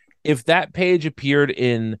 Like, if that page appeared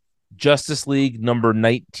in Justice League number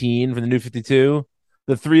 19 for the New 52,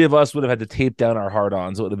 the three of us would have had to tape down our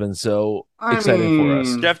hard-ons. It would have been so exciting for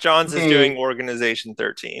us. Geoff Johns is doing Organization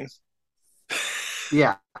 13.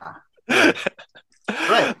 Yeah. Right.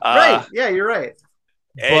 Yeah, you're right.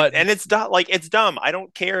 And it's not like it's dumb. I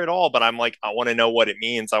don't care at all, but I'm like, I want to know what it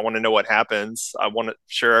means. I want to know what happens. I'll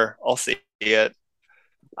see it.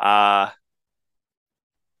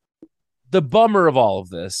 The bummer of all of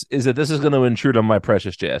this is that this is going to intrude on my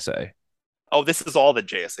precious JSA. Oh, this is all that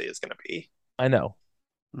JSA is going to be. I know.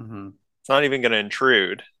 Mm-hmm. It's not even going to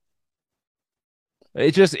intrude.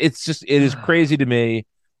 It is crazy to me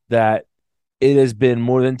that it has been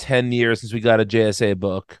more than 10 years since we got a JSA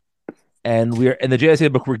book, and the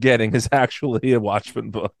JSA book we're getting is actually a Watchmen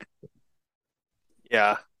book.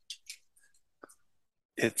 Yeah.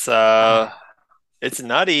 It's nutty.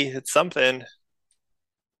 It's something.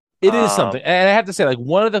 It is something. And I have to say, like,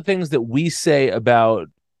 one of the things that we say about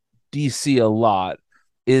DC a lot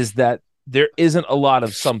is that there isn't a lot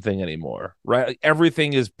of something anymore, right? Like,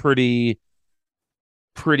 everything is pretty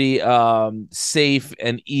safe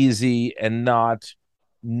and easy and not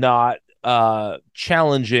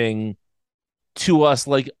challenging to us,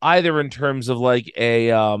 like, either in terms of like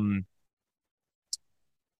a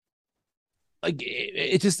like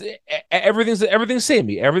it just everything's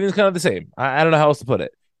samey. Everything's kind of the same. I don't know how else to put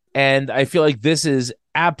it. And I feel like this is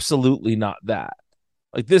absolutely not that.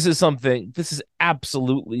 Like, this is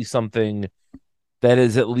absolutely something that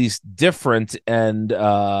is at least different. And,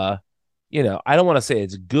 I don't want to say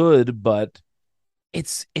it's good, but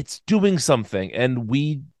it's doing something. And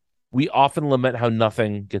we often lament how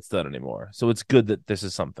nothing gets done anymore. So it's good that this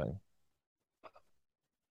is something.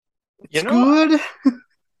 Good.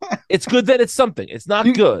 It's good that it's something. It's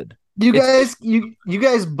not good. You guys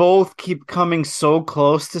both keep coming so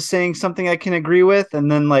close to saying something I can agree with, and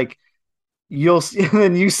then like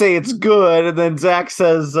then you say it's good, and then Zach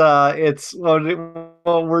says it's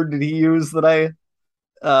what word did he use that I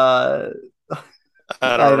don't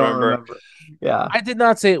remember. Yeah, I did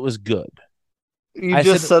not say it was good. You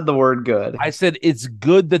just said the word good. I said it's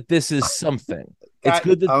good that this is something. It's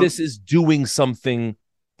good that this is doing something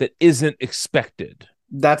that isn't expected.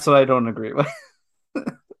 That's what I don't agree with.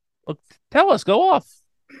 Well, tell us, go off.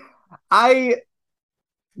 The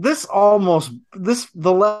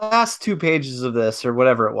last 2 pages of this, or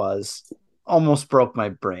whatever it was, almost broke my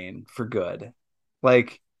brain for good.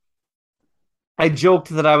 Like, I joked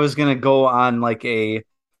that I was going to go on like a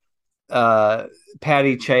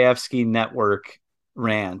Patty Chayefsky network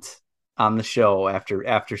rant on the show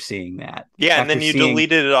after seeing that. Yeah, and then you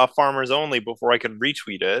deleted it off Farmers Only before I could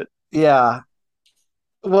retweet it. Yeah.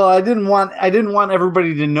 Well, I didn't want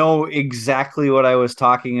everybody to know exactly what I was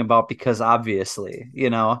talking about because obviously,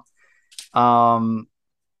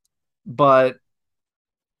 but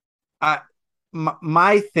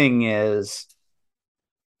my thing is,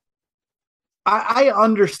 I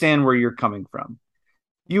understand where you're coming from.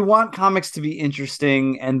 You want comics to be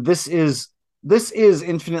interesting, and this is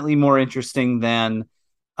infinitely more interesting than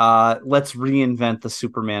let's reinvent the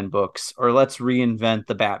Superman books, or let's reinvent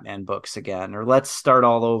the Batman books again, or let's start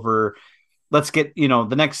all over. Let's get,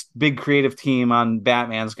 the next big creative team on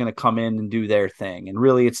Batman's going to come in and do their thing. And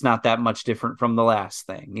really, it's not that much different from the last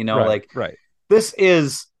thing, right. This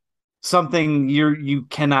is something you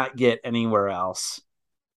cannot get anywhere else.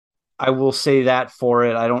 I will say that for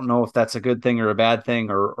it. I don't know if that's a good thing or a bad thing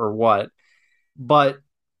or what, but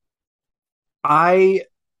I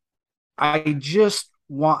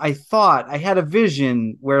thought I had a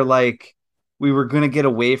vision where like we were going to get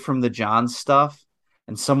away from the Johns stuff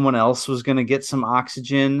and someone else was going to get some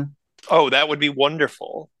oxygen. Oh, that would be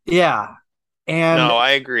wonderful. Yeah. And no, I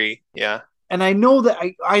agree. Yeah. And I know that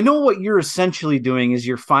I know what you're essentially doing is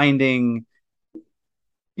you're finding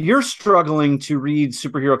you're struggling to read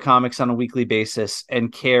superhero comics on a weekly basis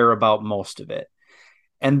and care about most of it.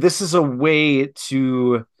 And this is a way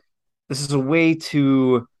to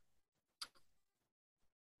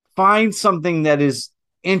find something that is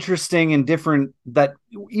interesting and different, that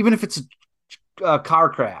even if it's a car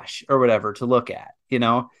crash or whatever, to look at,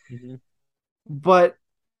 Mm-hmm. But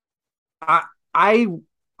I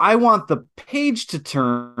want the page to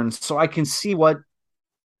turn so I can see what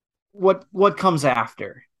comes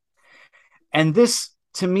after. And this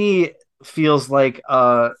to me feels like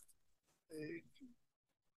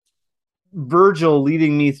Virgil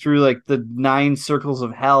leading me through like the 9 circles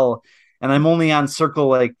of hell, and I'm only on circle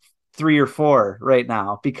like 3 or 4 right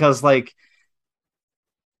now, because like,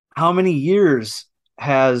 how many years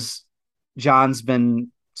has Johns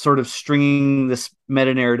been sort of stringing this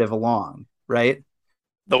meta narrative along, right?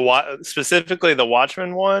 Specifically the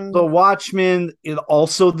Watchmen one. The Watchmen,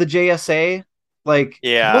 also the JSA, like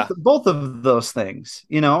both of those things,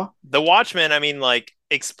 The Watchmen, I mean, like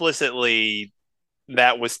explicitly,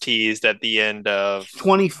 that was teased at the end of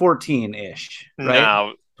 2014-ish, right?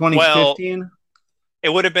 No, 2015. Well, it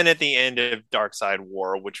would have been at the end of Dark Side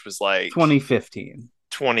War, which was like 2015,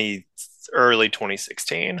 early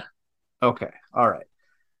 2016. Okay, all right,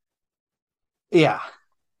 yeah,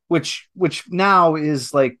 which now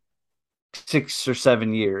is like 6 or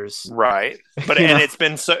 7 years, right? But it's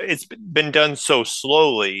been done so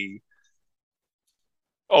slowly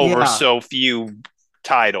over so few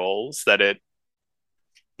titles that it.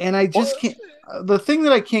 And I just can't. The thing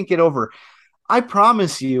that I can't get over, I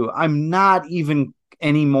promise you, I'm not even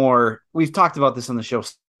anymore. We've talked about this on the show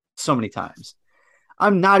so many times.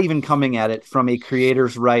 I'm not even coming at it from a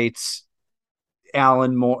creator's rights.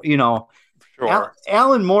 Alan Moore, Sure.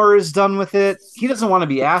 Alan Moore is done with it. He doesn't want to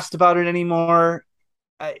be asked about it anymore.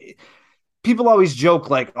 People always joke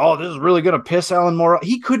like, "Oh, this is really going to piss Alan Moore off."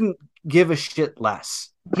 He couldn't give a shit less.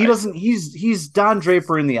 Right. He doesn't. He's Don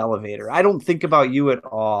Draper in the elevator. I don't think about you at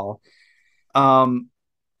all, and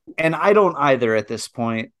I don't either at this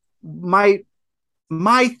point. My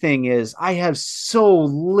thing is, I have so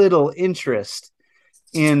little interest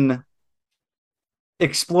in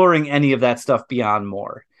exploring any of that stuff beyond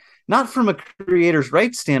Moore. Not from a creator's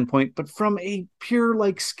rights standpoint, but from a pure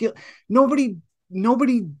like skill. Nobody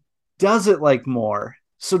does it like Moore.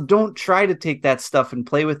 So don't try to take that stuff and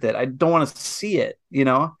play with it. I don't want to see it,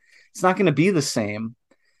 It's not going to be the same.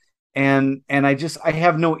 And I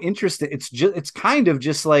have no interest. It's kind of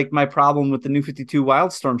just like my problem with the New 52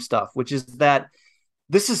 Wildstorm stuff, which is that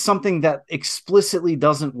this is something that explicitly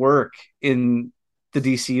doesn't work in the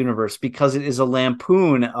DC universe because it is a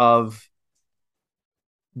lampoon of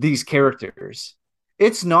these characters.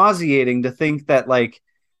 It's nauseating to think that like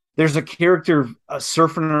there's a character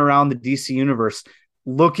surfing around the DC universe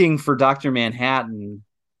looking for Dr. Manhattan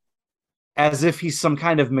as if he's some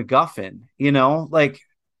kind of MacGuffin, like,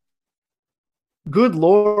 good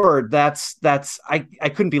Lord, that's I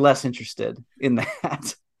couldn't be less interested in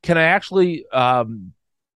that. Can I actually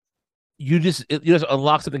you just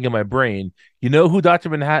unlock something in my brain. You know who Dr.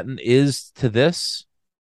 Manhattan is to this?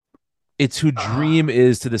 It's who Dream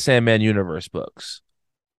is to the Sandman Universe books,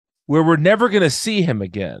 where we're never going to see him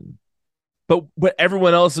again, but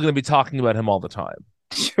everyone else is going to be talking about him all the time.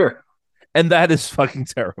 Sure. And that is fucking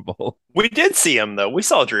terrible. We did see him, though. We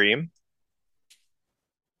saw Dream.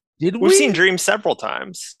 Did we? We've seen Dream several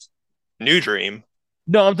times. New Dream.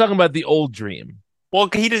 No, I'm talking about the old Dream. Well,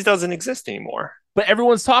 he just doesn't exist anymore. But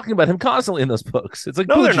everyone's talking about him constantly in those books. It's like,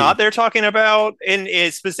 no, they're not. They're talking about,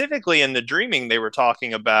 specifically in the Dreaming, they were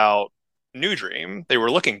talking about New Dream. They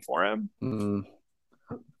were looking for him.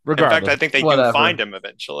 Regardless, in fact, I think they do find him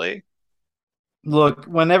eventually. Look,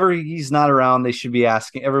 whenever he's not around,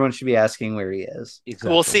 everyone should be asking where he is.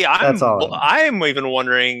 Exactly. Well, see, I'm even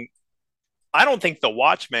wondering, I don't think the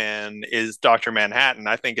Watchman is Dr. Manhattan.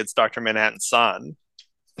 I think it's Dr. Manhattan's son.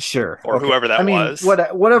 Sure. Or whoever that was.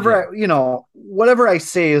 Whatever, whatever I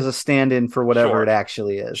say is a stand-in for whatever it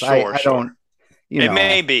actually is. Sure, I don't, It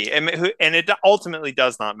may be. And it ultimately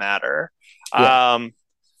does not matter. Yeah.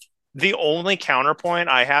 The only counterpoint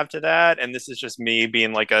I have to that, and this is just me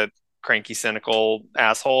being like a cranky, cynical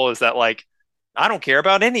asshole, is that like, I don't care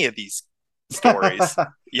about any of these stories,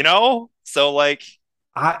 So like,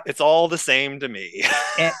 it's all the same to me.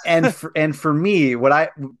 and for me,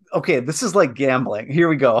 this is like gambling. Here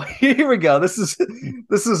we go. This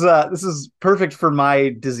is perfect for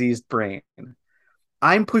my diseased brain.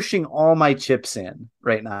 I'm pushing all my chips in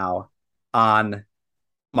right now on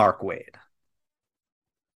Mark Waid.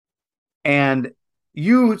 And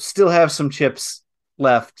you still have some chips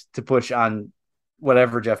left to push on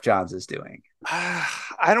whatever Geoff Johns is doing.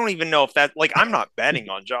 I don't even know if that, like, I'm not betting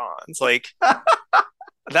on Johns. Like,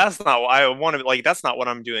 that's not what I want to, like, that's not what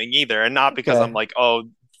I'm doing either. And not because I'm like, oh,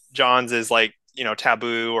 Johns is like,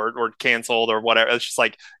 taboo or canceled or whatever. It's just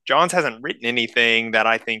like, Johns hasn't written anything that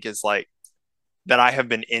I think is like, that I have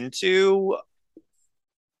been into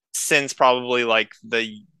since probably like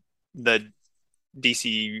the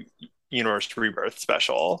DC Universe Rebirth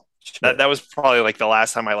special. Sure. That was probably like the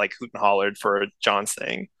last time I like hoot and hollered for a Johns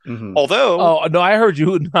thing. Mm-hmm. Although, no, I heard you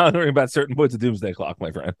hoot and hollering about certain points of Doomsday Clock,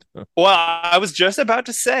 my friend. Well, I was just about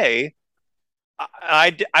to say,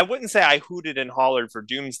 I wouldn't say I hooted and hollered for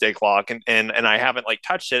Doomsday Clock, and I haven't like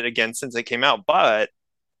touched it again since it came out, but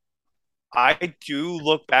I do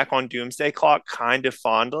look back on Doomsday Clock kind of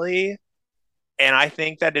fondly, and I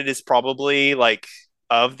think that it is probably like,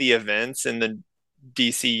 of the events in the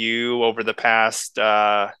DCU over the past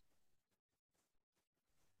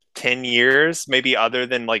 10 years, maybe other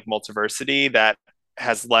than like Multiversity, that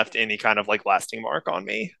has left any kind of like lasting mark on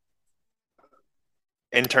me.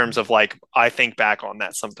 In terms of like, I think back on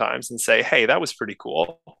that sometimes and say, hey, that was pretty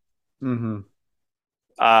cool. Mm-hmm.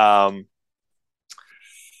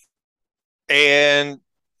 And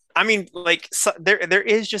I mean, like, so there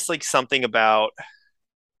is just like something about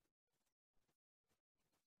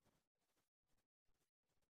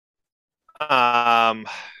I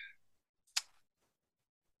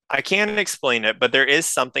can't explain it, but there is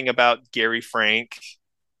something about Gary Frank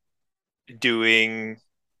doing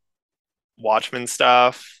Watchmen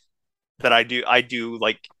stuff that I do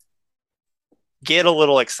like get a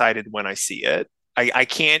little excited when I see it. I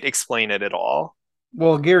can't explain it at all.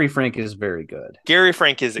 Well, Gary Frank is very good. Gary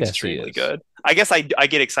Frank is extremely good. I guess I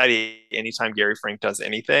get excited anytime Gary Frank does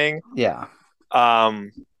anything. Yeah.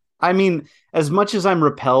 I mean, as much as I'm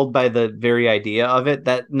repelled by the very idea of it,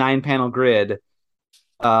 that 9-panel grid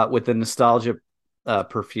with the nostalgia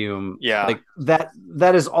perfume, like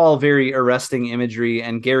that is all very arresting imagery,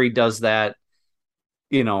 and Gary does that,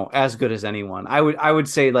 as good as anyone. I would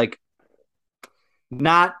say, like,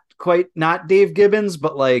 not Dave Gibbons,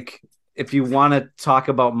 but like, if you want to talk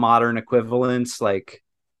about modern equivalents, like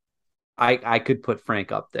I could put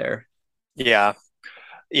Frank up there. Yeah.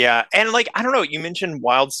 And like, I don't know, you mentioned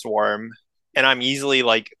Wildstorm, and I'm easily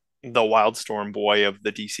like the Wildstorm boy of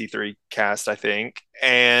the DC3 cast, I think.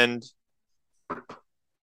 And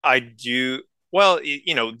I do, well,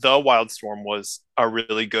 the Wildstorm was a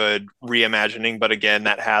really good reimagining, but again,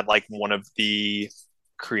 that had like one of the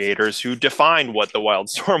creators who defined what the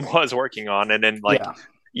Wildstorm was working on. And then like,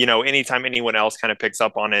 anytime anyone else kind of picks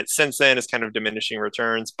up on it since then, it's kind of diminishing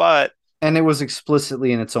returns. And it was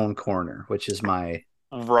explicitly in its own corner, which is my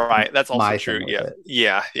right. That's also true.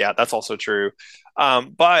 Yeah. That's also true.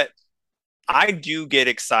 But I do get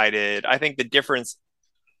excited. I think the difference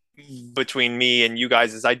between me and you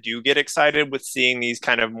guys is I do get excited with seeing these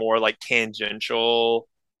kind of more like tangential,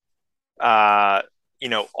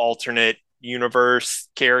 alternate universe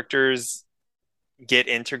characters get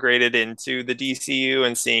integrated into the DCU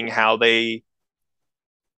and seeing how it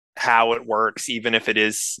works, even if it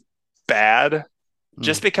is bad.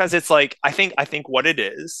 Just because it's like, I think what it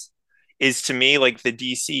is to me, like, the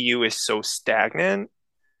DCU is so stagnant.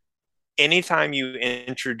 Anytime you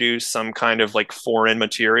introduce some kind of like foreign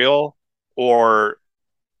material or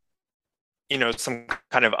some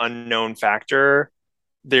kind of unknown factor,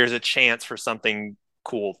 there's a chance for something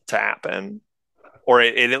cool to happen, or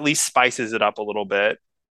it at least spices it up a little bit.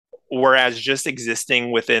 Whereas just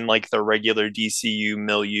existing within like the regular DCU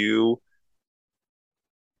milieu,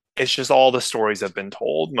 it's just all the stories have been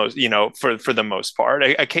told, most, for the most part.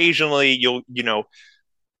 Occasionally you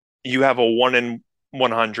have a 1 in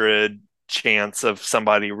 100 chance of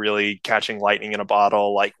somebody really catching lightning in a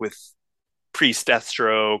bottle, like with Priest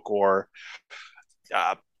Deathstroke, or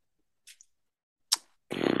I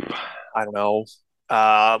don't know,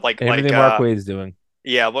 like everything Mark Waid's doing.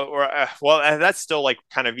 Yeah, well, that's still like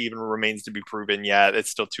kind of even remains to be proven yet. It's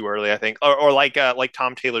still too early, I think. Or like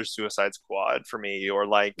Tom Taylor's Suicide Squad for me, or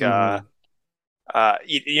like every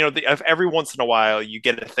once in a while you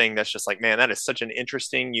get a thing that's just like, man, that is such an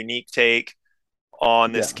interesting, unique take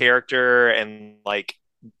on this character, and like,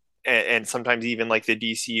 and sometimes even like the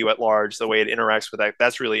DCU at large, the way it interacts with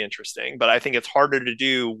that's really interesting. But I think it's harder to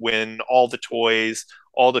do when all the toys,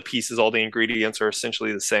 all the pieces, all the ingredients are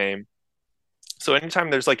essentially the same. So anytime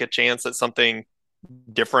there's like a chance that something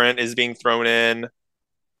different is being thrown in,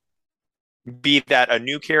 be that a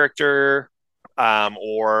new character,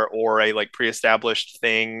 or a like pre-established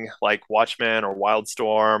thing like Watchmen or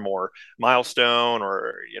Wildstorm or Milestone,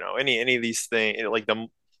 or any of these things, like the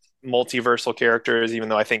multiversal characters, even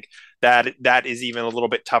though I think that is even a little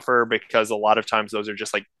bit tougher, because a lot of times those are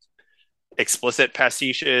just like explicit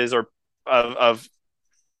pastiches or of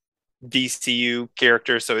DCU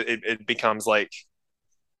characters, so it becomes like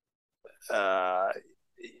uh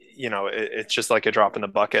it's just like a drop in the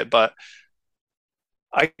bucket. But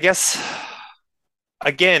I guess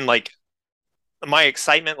again, like my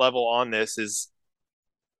excitement level on this is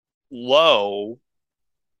low.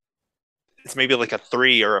 It's maybe like a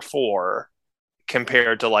 3 or a 4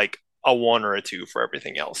 compared to like a 1 or a 2 for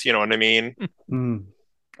everything else. You know what I mean?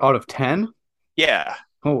 Out of 10? Yeah.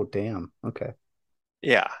 Oh, damn. Okay.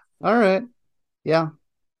 Yeah. All right. Yeah.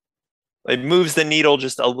 It moves the needle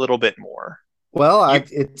just a little bit more. Well,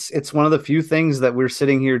 it's one of the few things that we're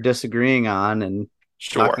sitting here disagreeing on and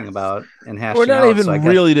talking about and hashing out. We're not even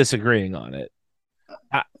really disagreeing on it.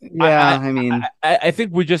 I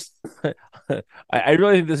think we just I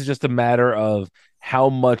really think this is just a matter of how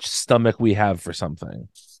much stomach we have for something.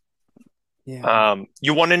 Yeah.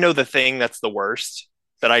 You want to know the thing that's the worst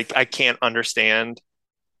that I can't understand?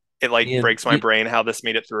 It breaks my brain how this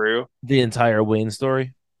made it through. The entire Wayne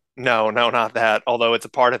story? No, not that. Although it's a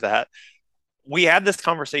part of that. We had this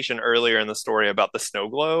conversation earlier in the story about the snow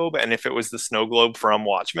globe, and if it was the snow globe from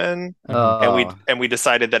Watchmen, and we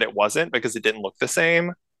decided that it wasn't because it didn't look the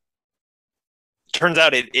same. Turns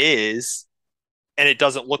out it is, and it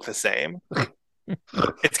doesn't look the same.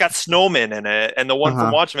 It's got snowmen in it, and the one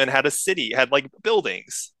from Watchmen had a city, had like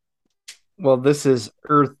buildings. Well, this is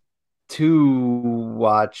Earth 2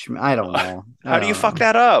 Watchmen. I don't know. How do you fuck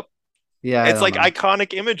that up? Yeah, it's like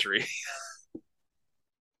iconic imagery.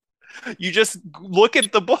 You just look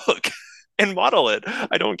at the book and model it.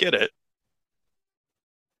 I don't get it.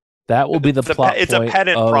 That will be the plot. It's a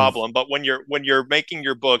pedant problem, but when you're making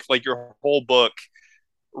your book, like your whole book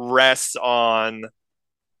rests on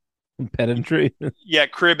pedantry. Yeah,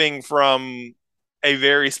 cribbing from a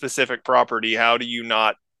very specific property. How do you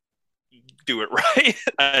not do it right?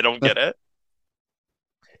 I don't get it.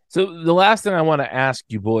 So the last thing I want to ask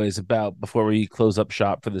you boys about before we close up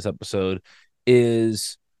shop for this episode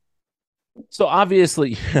is, so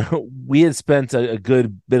obviously we had spent a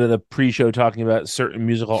good bit of the pre-show talking about certain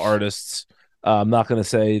musical artists. I'm not going to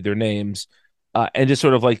say their names, and just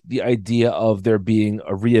sort of like the idea of there being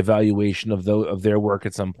a reevaluation of their work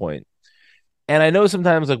at some point. And I know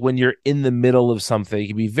sometimes, like when you're in the middle of something, it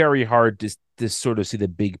can be very hard to sort of see the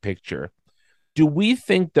big picture. Do we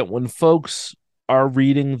think that when folks are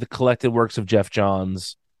reading the collected works of Geoff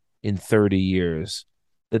Johns in 30 years,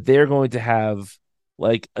 that they're going to have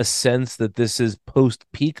like a sense that this is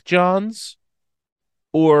post-peak Johns?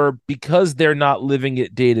 Or because they're not living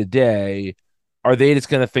it day to day, are they just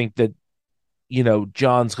going to think that,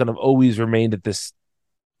 Johns kind of always remained at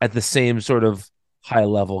the same sort of high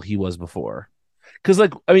level he was before? Because,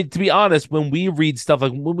 to be honest, when we read stuff,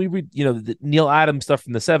 like when we read, the Neil Adams stuff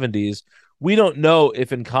from the 70s, we don't know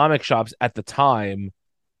if in comic shops at the time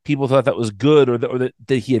people thought that was good or that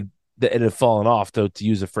it had fallen off, to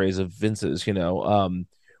use a phrase of Vince's.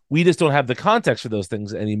 We just don't have the context for those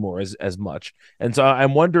things anymore as much. And so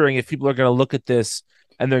I'm wondering if people are going to look at this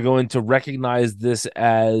and they're going to recognize this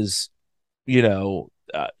as,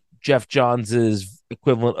 Geoff Johns's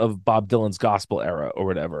equivalent of Bob Dylan's gospel era or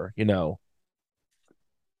whatever,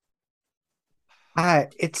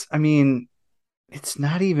 It's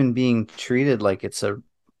not even being treated like it's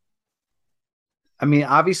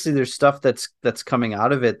obviously there's stuff that's coming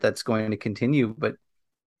out of it that's going to continue, but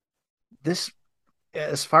this,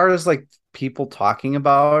 as far as like people talking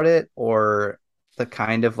about it or the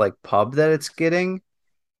kind of like pub that it's getting,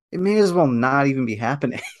 it may as well not even be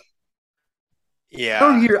happening. Yeah.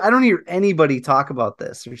 I don't hear anybody talk about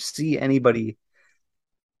this or see anybody,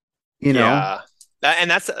 Yeah.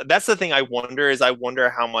 And that's the thing I wonder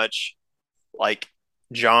how much like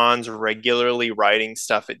John's regularly writing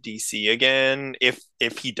stuff at DC again, if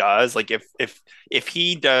he does, like if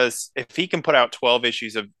he can put out 12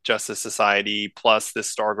 issues of Justice Society plus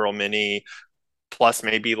this Stargirl mini plus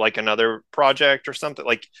maybe like another project or something,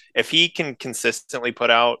 like if he can consistently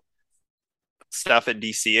put out stuff at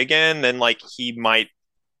DC again, then like he might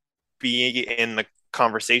be in the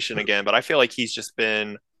conversation again. But I feel like he's just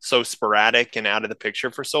been so sporadic and out of the picture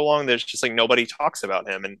for so long, there's just like nobody talks about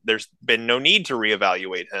him, and there's been no need to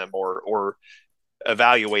reevaluate him or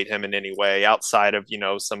evaluate him in any way outside of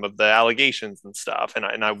some of the allegations and stuff.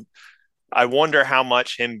 And I wonder how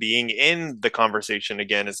much him being in the conversation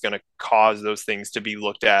again is going to cause those things to be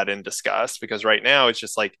looked at and discussed, because right now it's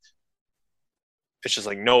just like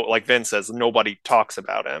no, like Vince says, nobody talks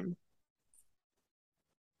about him.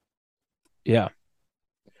 Yeah.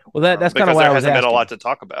 Well, that's kind of why there hasn't been a lot to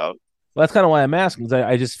talk about. Well, that's kind of why I'm asking, because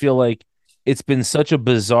I just feel like it's been such a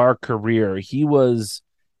bizarre career. He was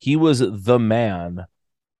the man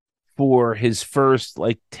for his first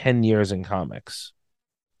 10 years in comics,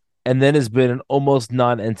 and then has been an almost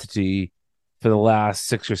non-entity for the last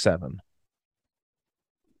 6 or 7.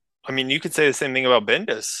 I mean, you could say the same thing about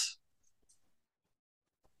Bendis.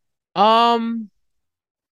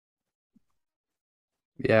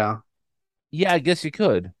 Yeah. Yeah, I guess you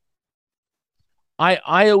could.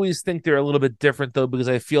 I always think they're a little bit different though, because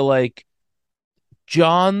I feel like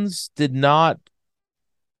Johns did not.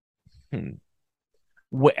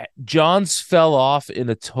 Johns fell off in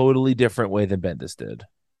a totally different way than Bendis did.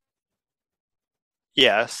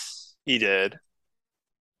 Yes, he did.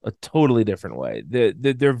 A totally different way.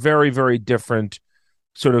 They're very, very different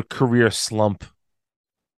sort of career slump.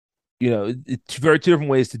 It's two different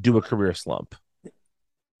ways to do a career slump.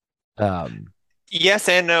 Yes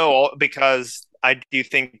and no, because I do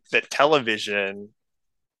think that television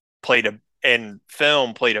and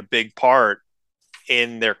film played a big part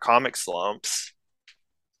in their comic slumps.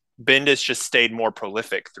 Bendis just stayed more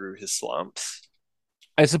prolific through his slumps.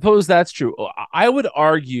 I suppose that's true. I would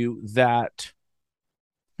argue that.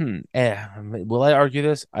 Will I argue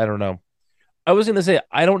this? I don't know. I was going to say,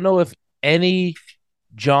 I don't know if any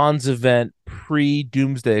Johns event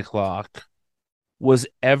pre-Doomsday Clock was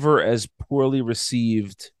ever as poorly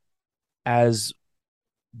received as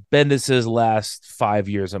Bendis's last 5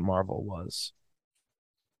 years at Marvel was.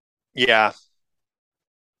 Yeah.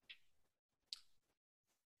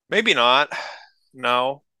 Maybe not.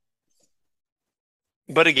 No.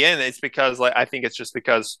 But again, it's because I think it's just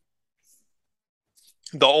because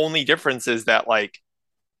the only difference is that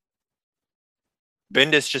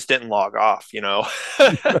Bendis just didn't log off,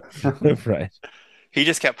 Right. He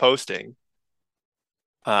just kept posting.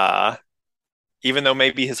 Even though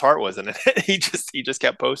maybe his heart wasn't in it, he just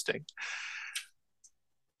kept posting.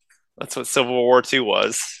 That's what Civil War II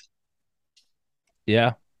was.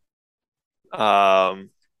 Yeah.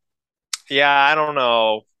 Yeah, I don't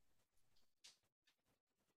know.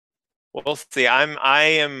 We'll see. I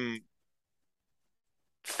am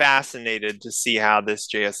fascinated to see how this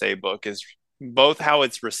JSA book is, both how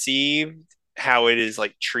it's received, how it is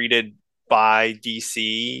treated by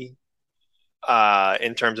DC,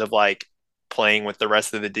 in terms of playing with the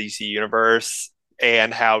rest of the DC universe,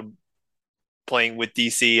 and how playing with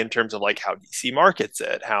DC in terms of how DC markets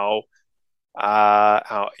it, how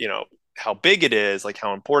big it is,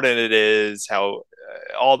 how important it is, how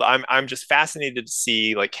I'm just fascinated to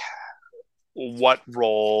see what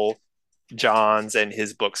role Johns and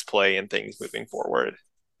his books play in things moving forward.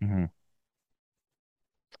 Mm-hmm.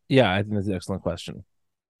 Yeah, I think that's an excellent question.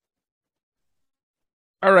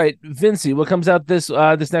 All right, Vincey, what comes out this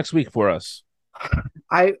next week for us?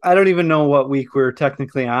 I don't even know what week we're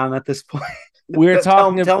technically on at this point. We're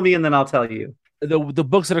talking. Tell me, and then I'll tell you. The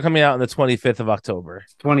books that are coming out on the 25th of October.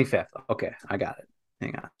 25th. Okay, I got it.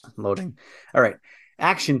 Hang on, I'm loading. All right.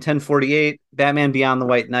 Action 1048, Batman Beyond the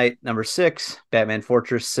White Knight, number 6, Batman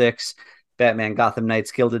Fortress 6, Batman Gotham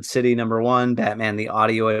Knights Gilded City, number 1, Batman The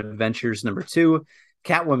Audio Adventures, number 2,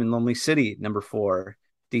 Catwoman Lonely City, number 4,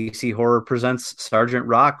 DC Horror Presents Sergeant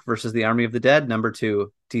Rock versus the Army of the Dead, number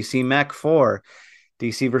 2, DC Mech 4,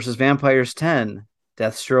 DC versus Vampires 10,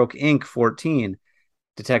 Deathstroke Inc. 14,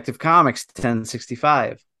 Detective Comics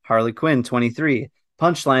 1065, Harley Quinn 23,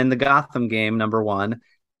 Punchline The Gotham Game, number 1,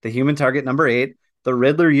 The Human Target, number 8, The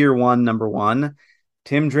Riddler Year 1, number 1,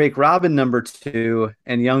 Tim Drake Robin, number 2,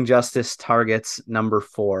 and Young Justice Targets, number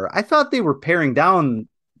 4. I thought they were paring down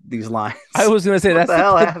these lines. I was going to say, what the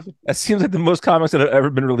hell happened? That seems like the most comics that have ever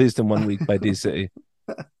been released in 1 week by DC.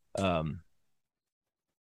 But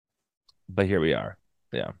here we are.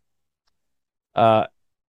 Yeah.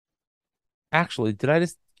 Actually, did I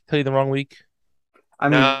just tell you the wrong week? I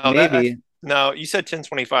mean, no, maybe. No, you said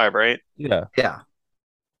 1025, right? Yeah. Yeah.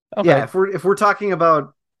 Okay. Yeah, if we're talking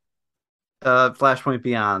about Flashpoint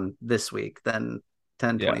Beyond this week, then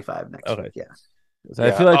 1025 next week. Yeah. So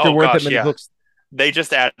I feel like there weren't that many books. They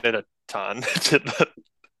just added a ton to the.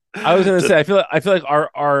 I was going to say, I feel like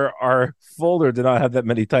our folder did not have that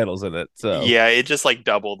many titles in it. So yeah, it just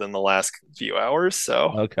doubled in the last few hours.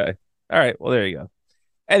 So okay, all right. Well, there you go.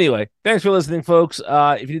 Anyway, thanks for listening, folks.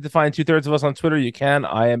 If you need to find 2/3 of us on Twitter, you can.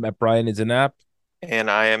 I am at Brian is an app,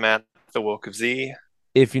 and I am at the Woke of Z.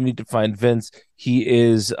 If you need to find Vince, he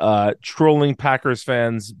is trolling Packers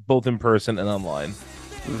fans both in person and online.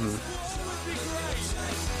 Mm-hmm.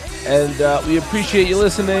 And we appreciate you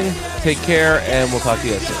listening. Take care, and we'll talk to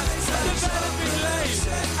you guys soon.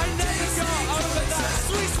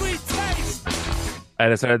 I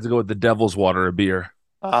decided to go with the Devil's Water, a beer.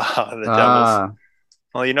 The Devil's.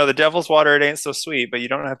 Well, the Devil's Water, it ain't so sweet, but you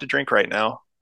don't have to drink right now.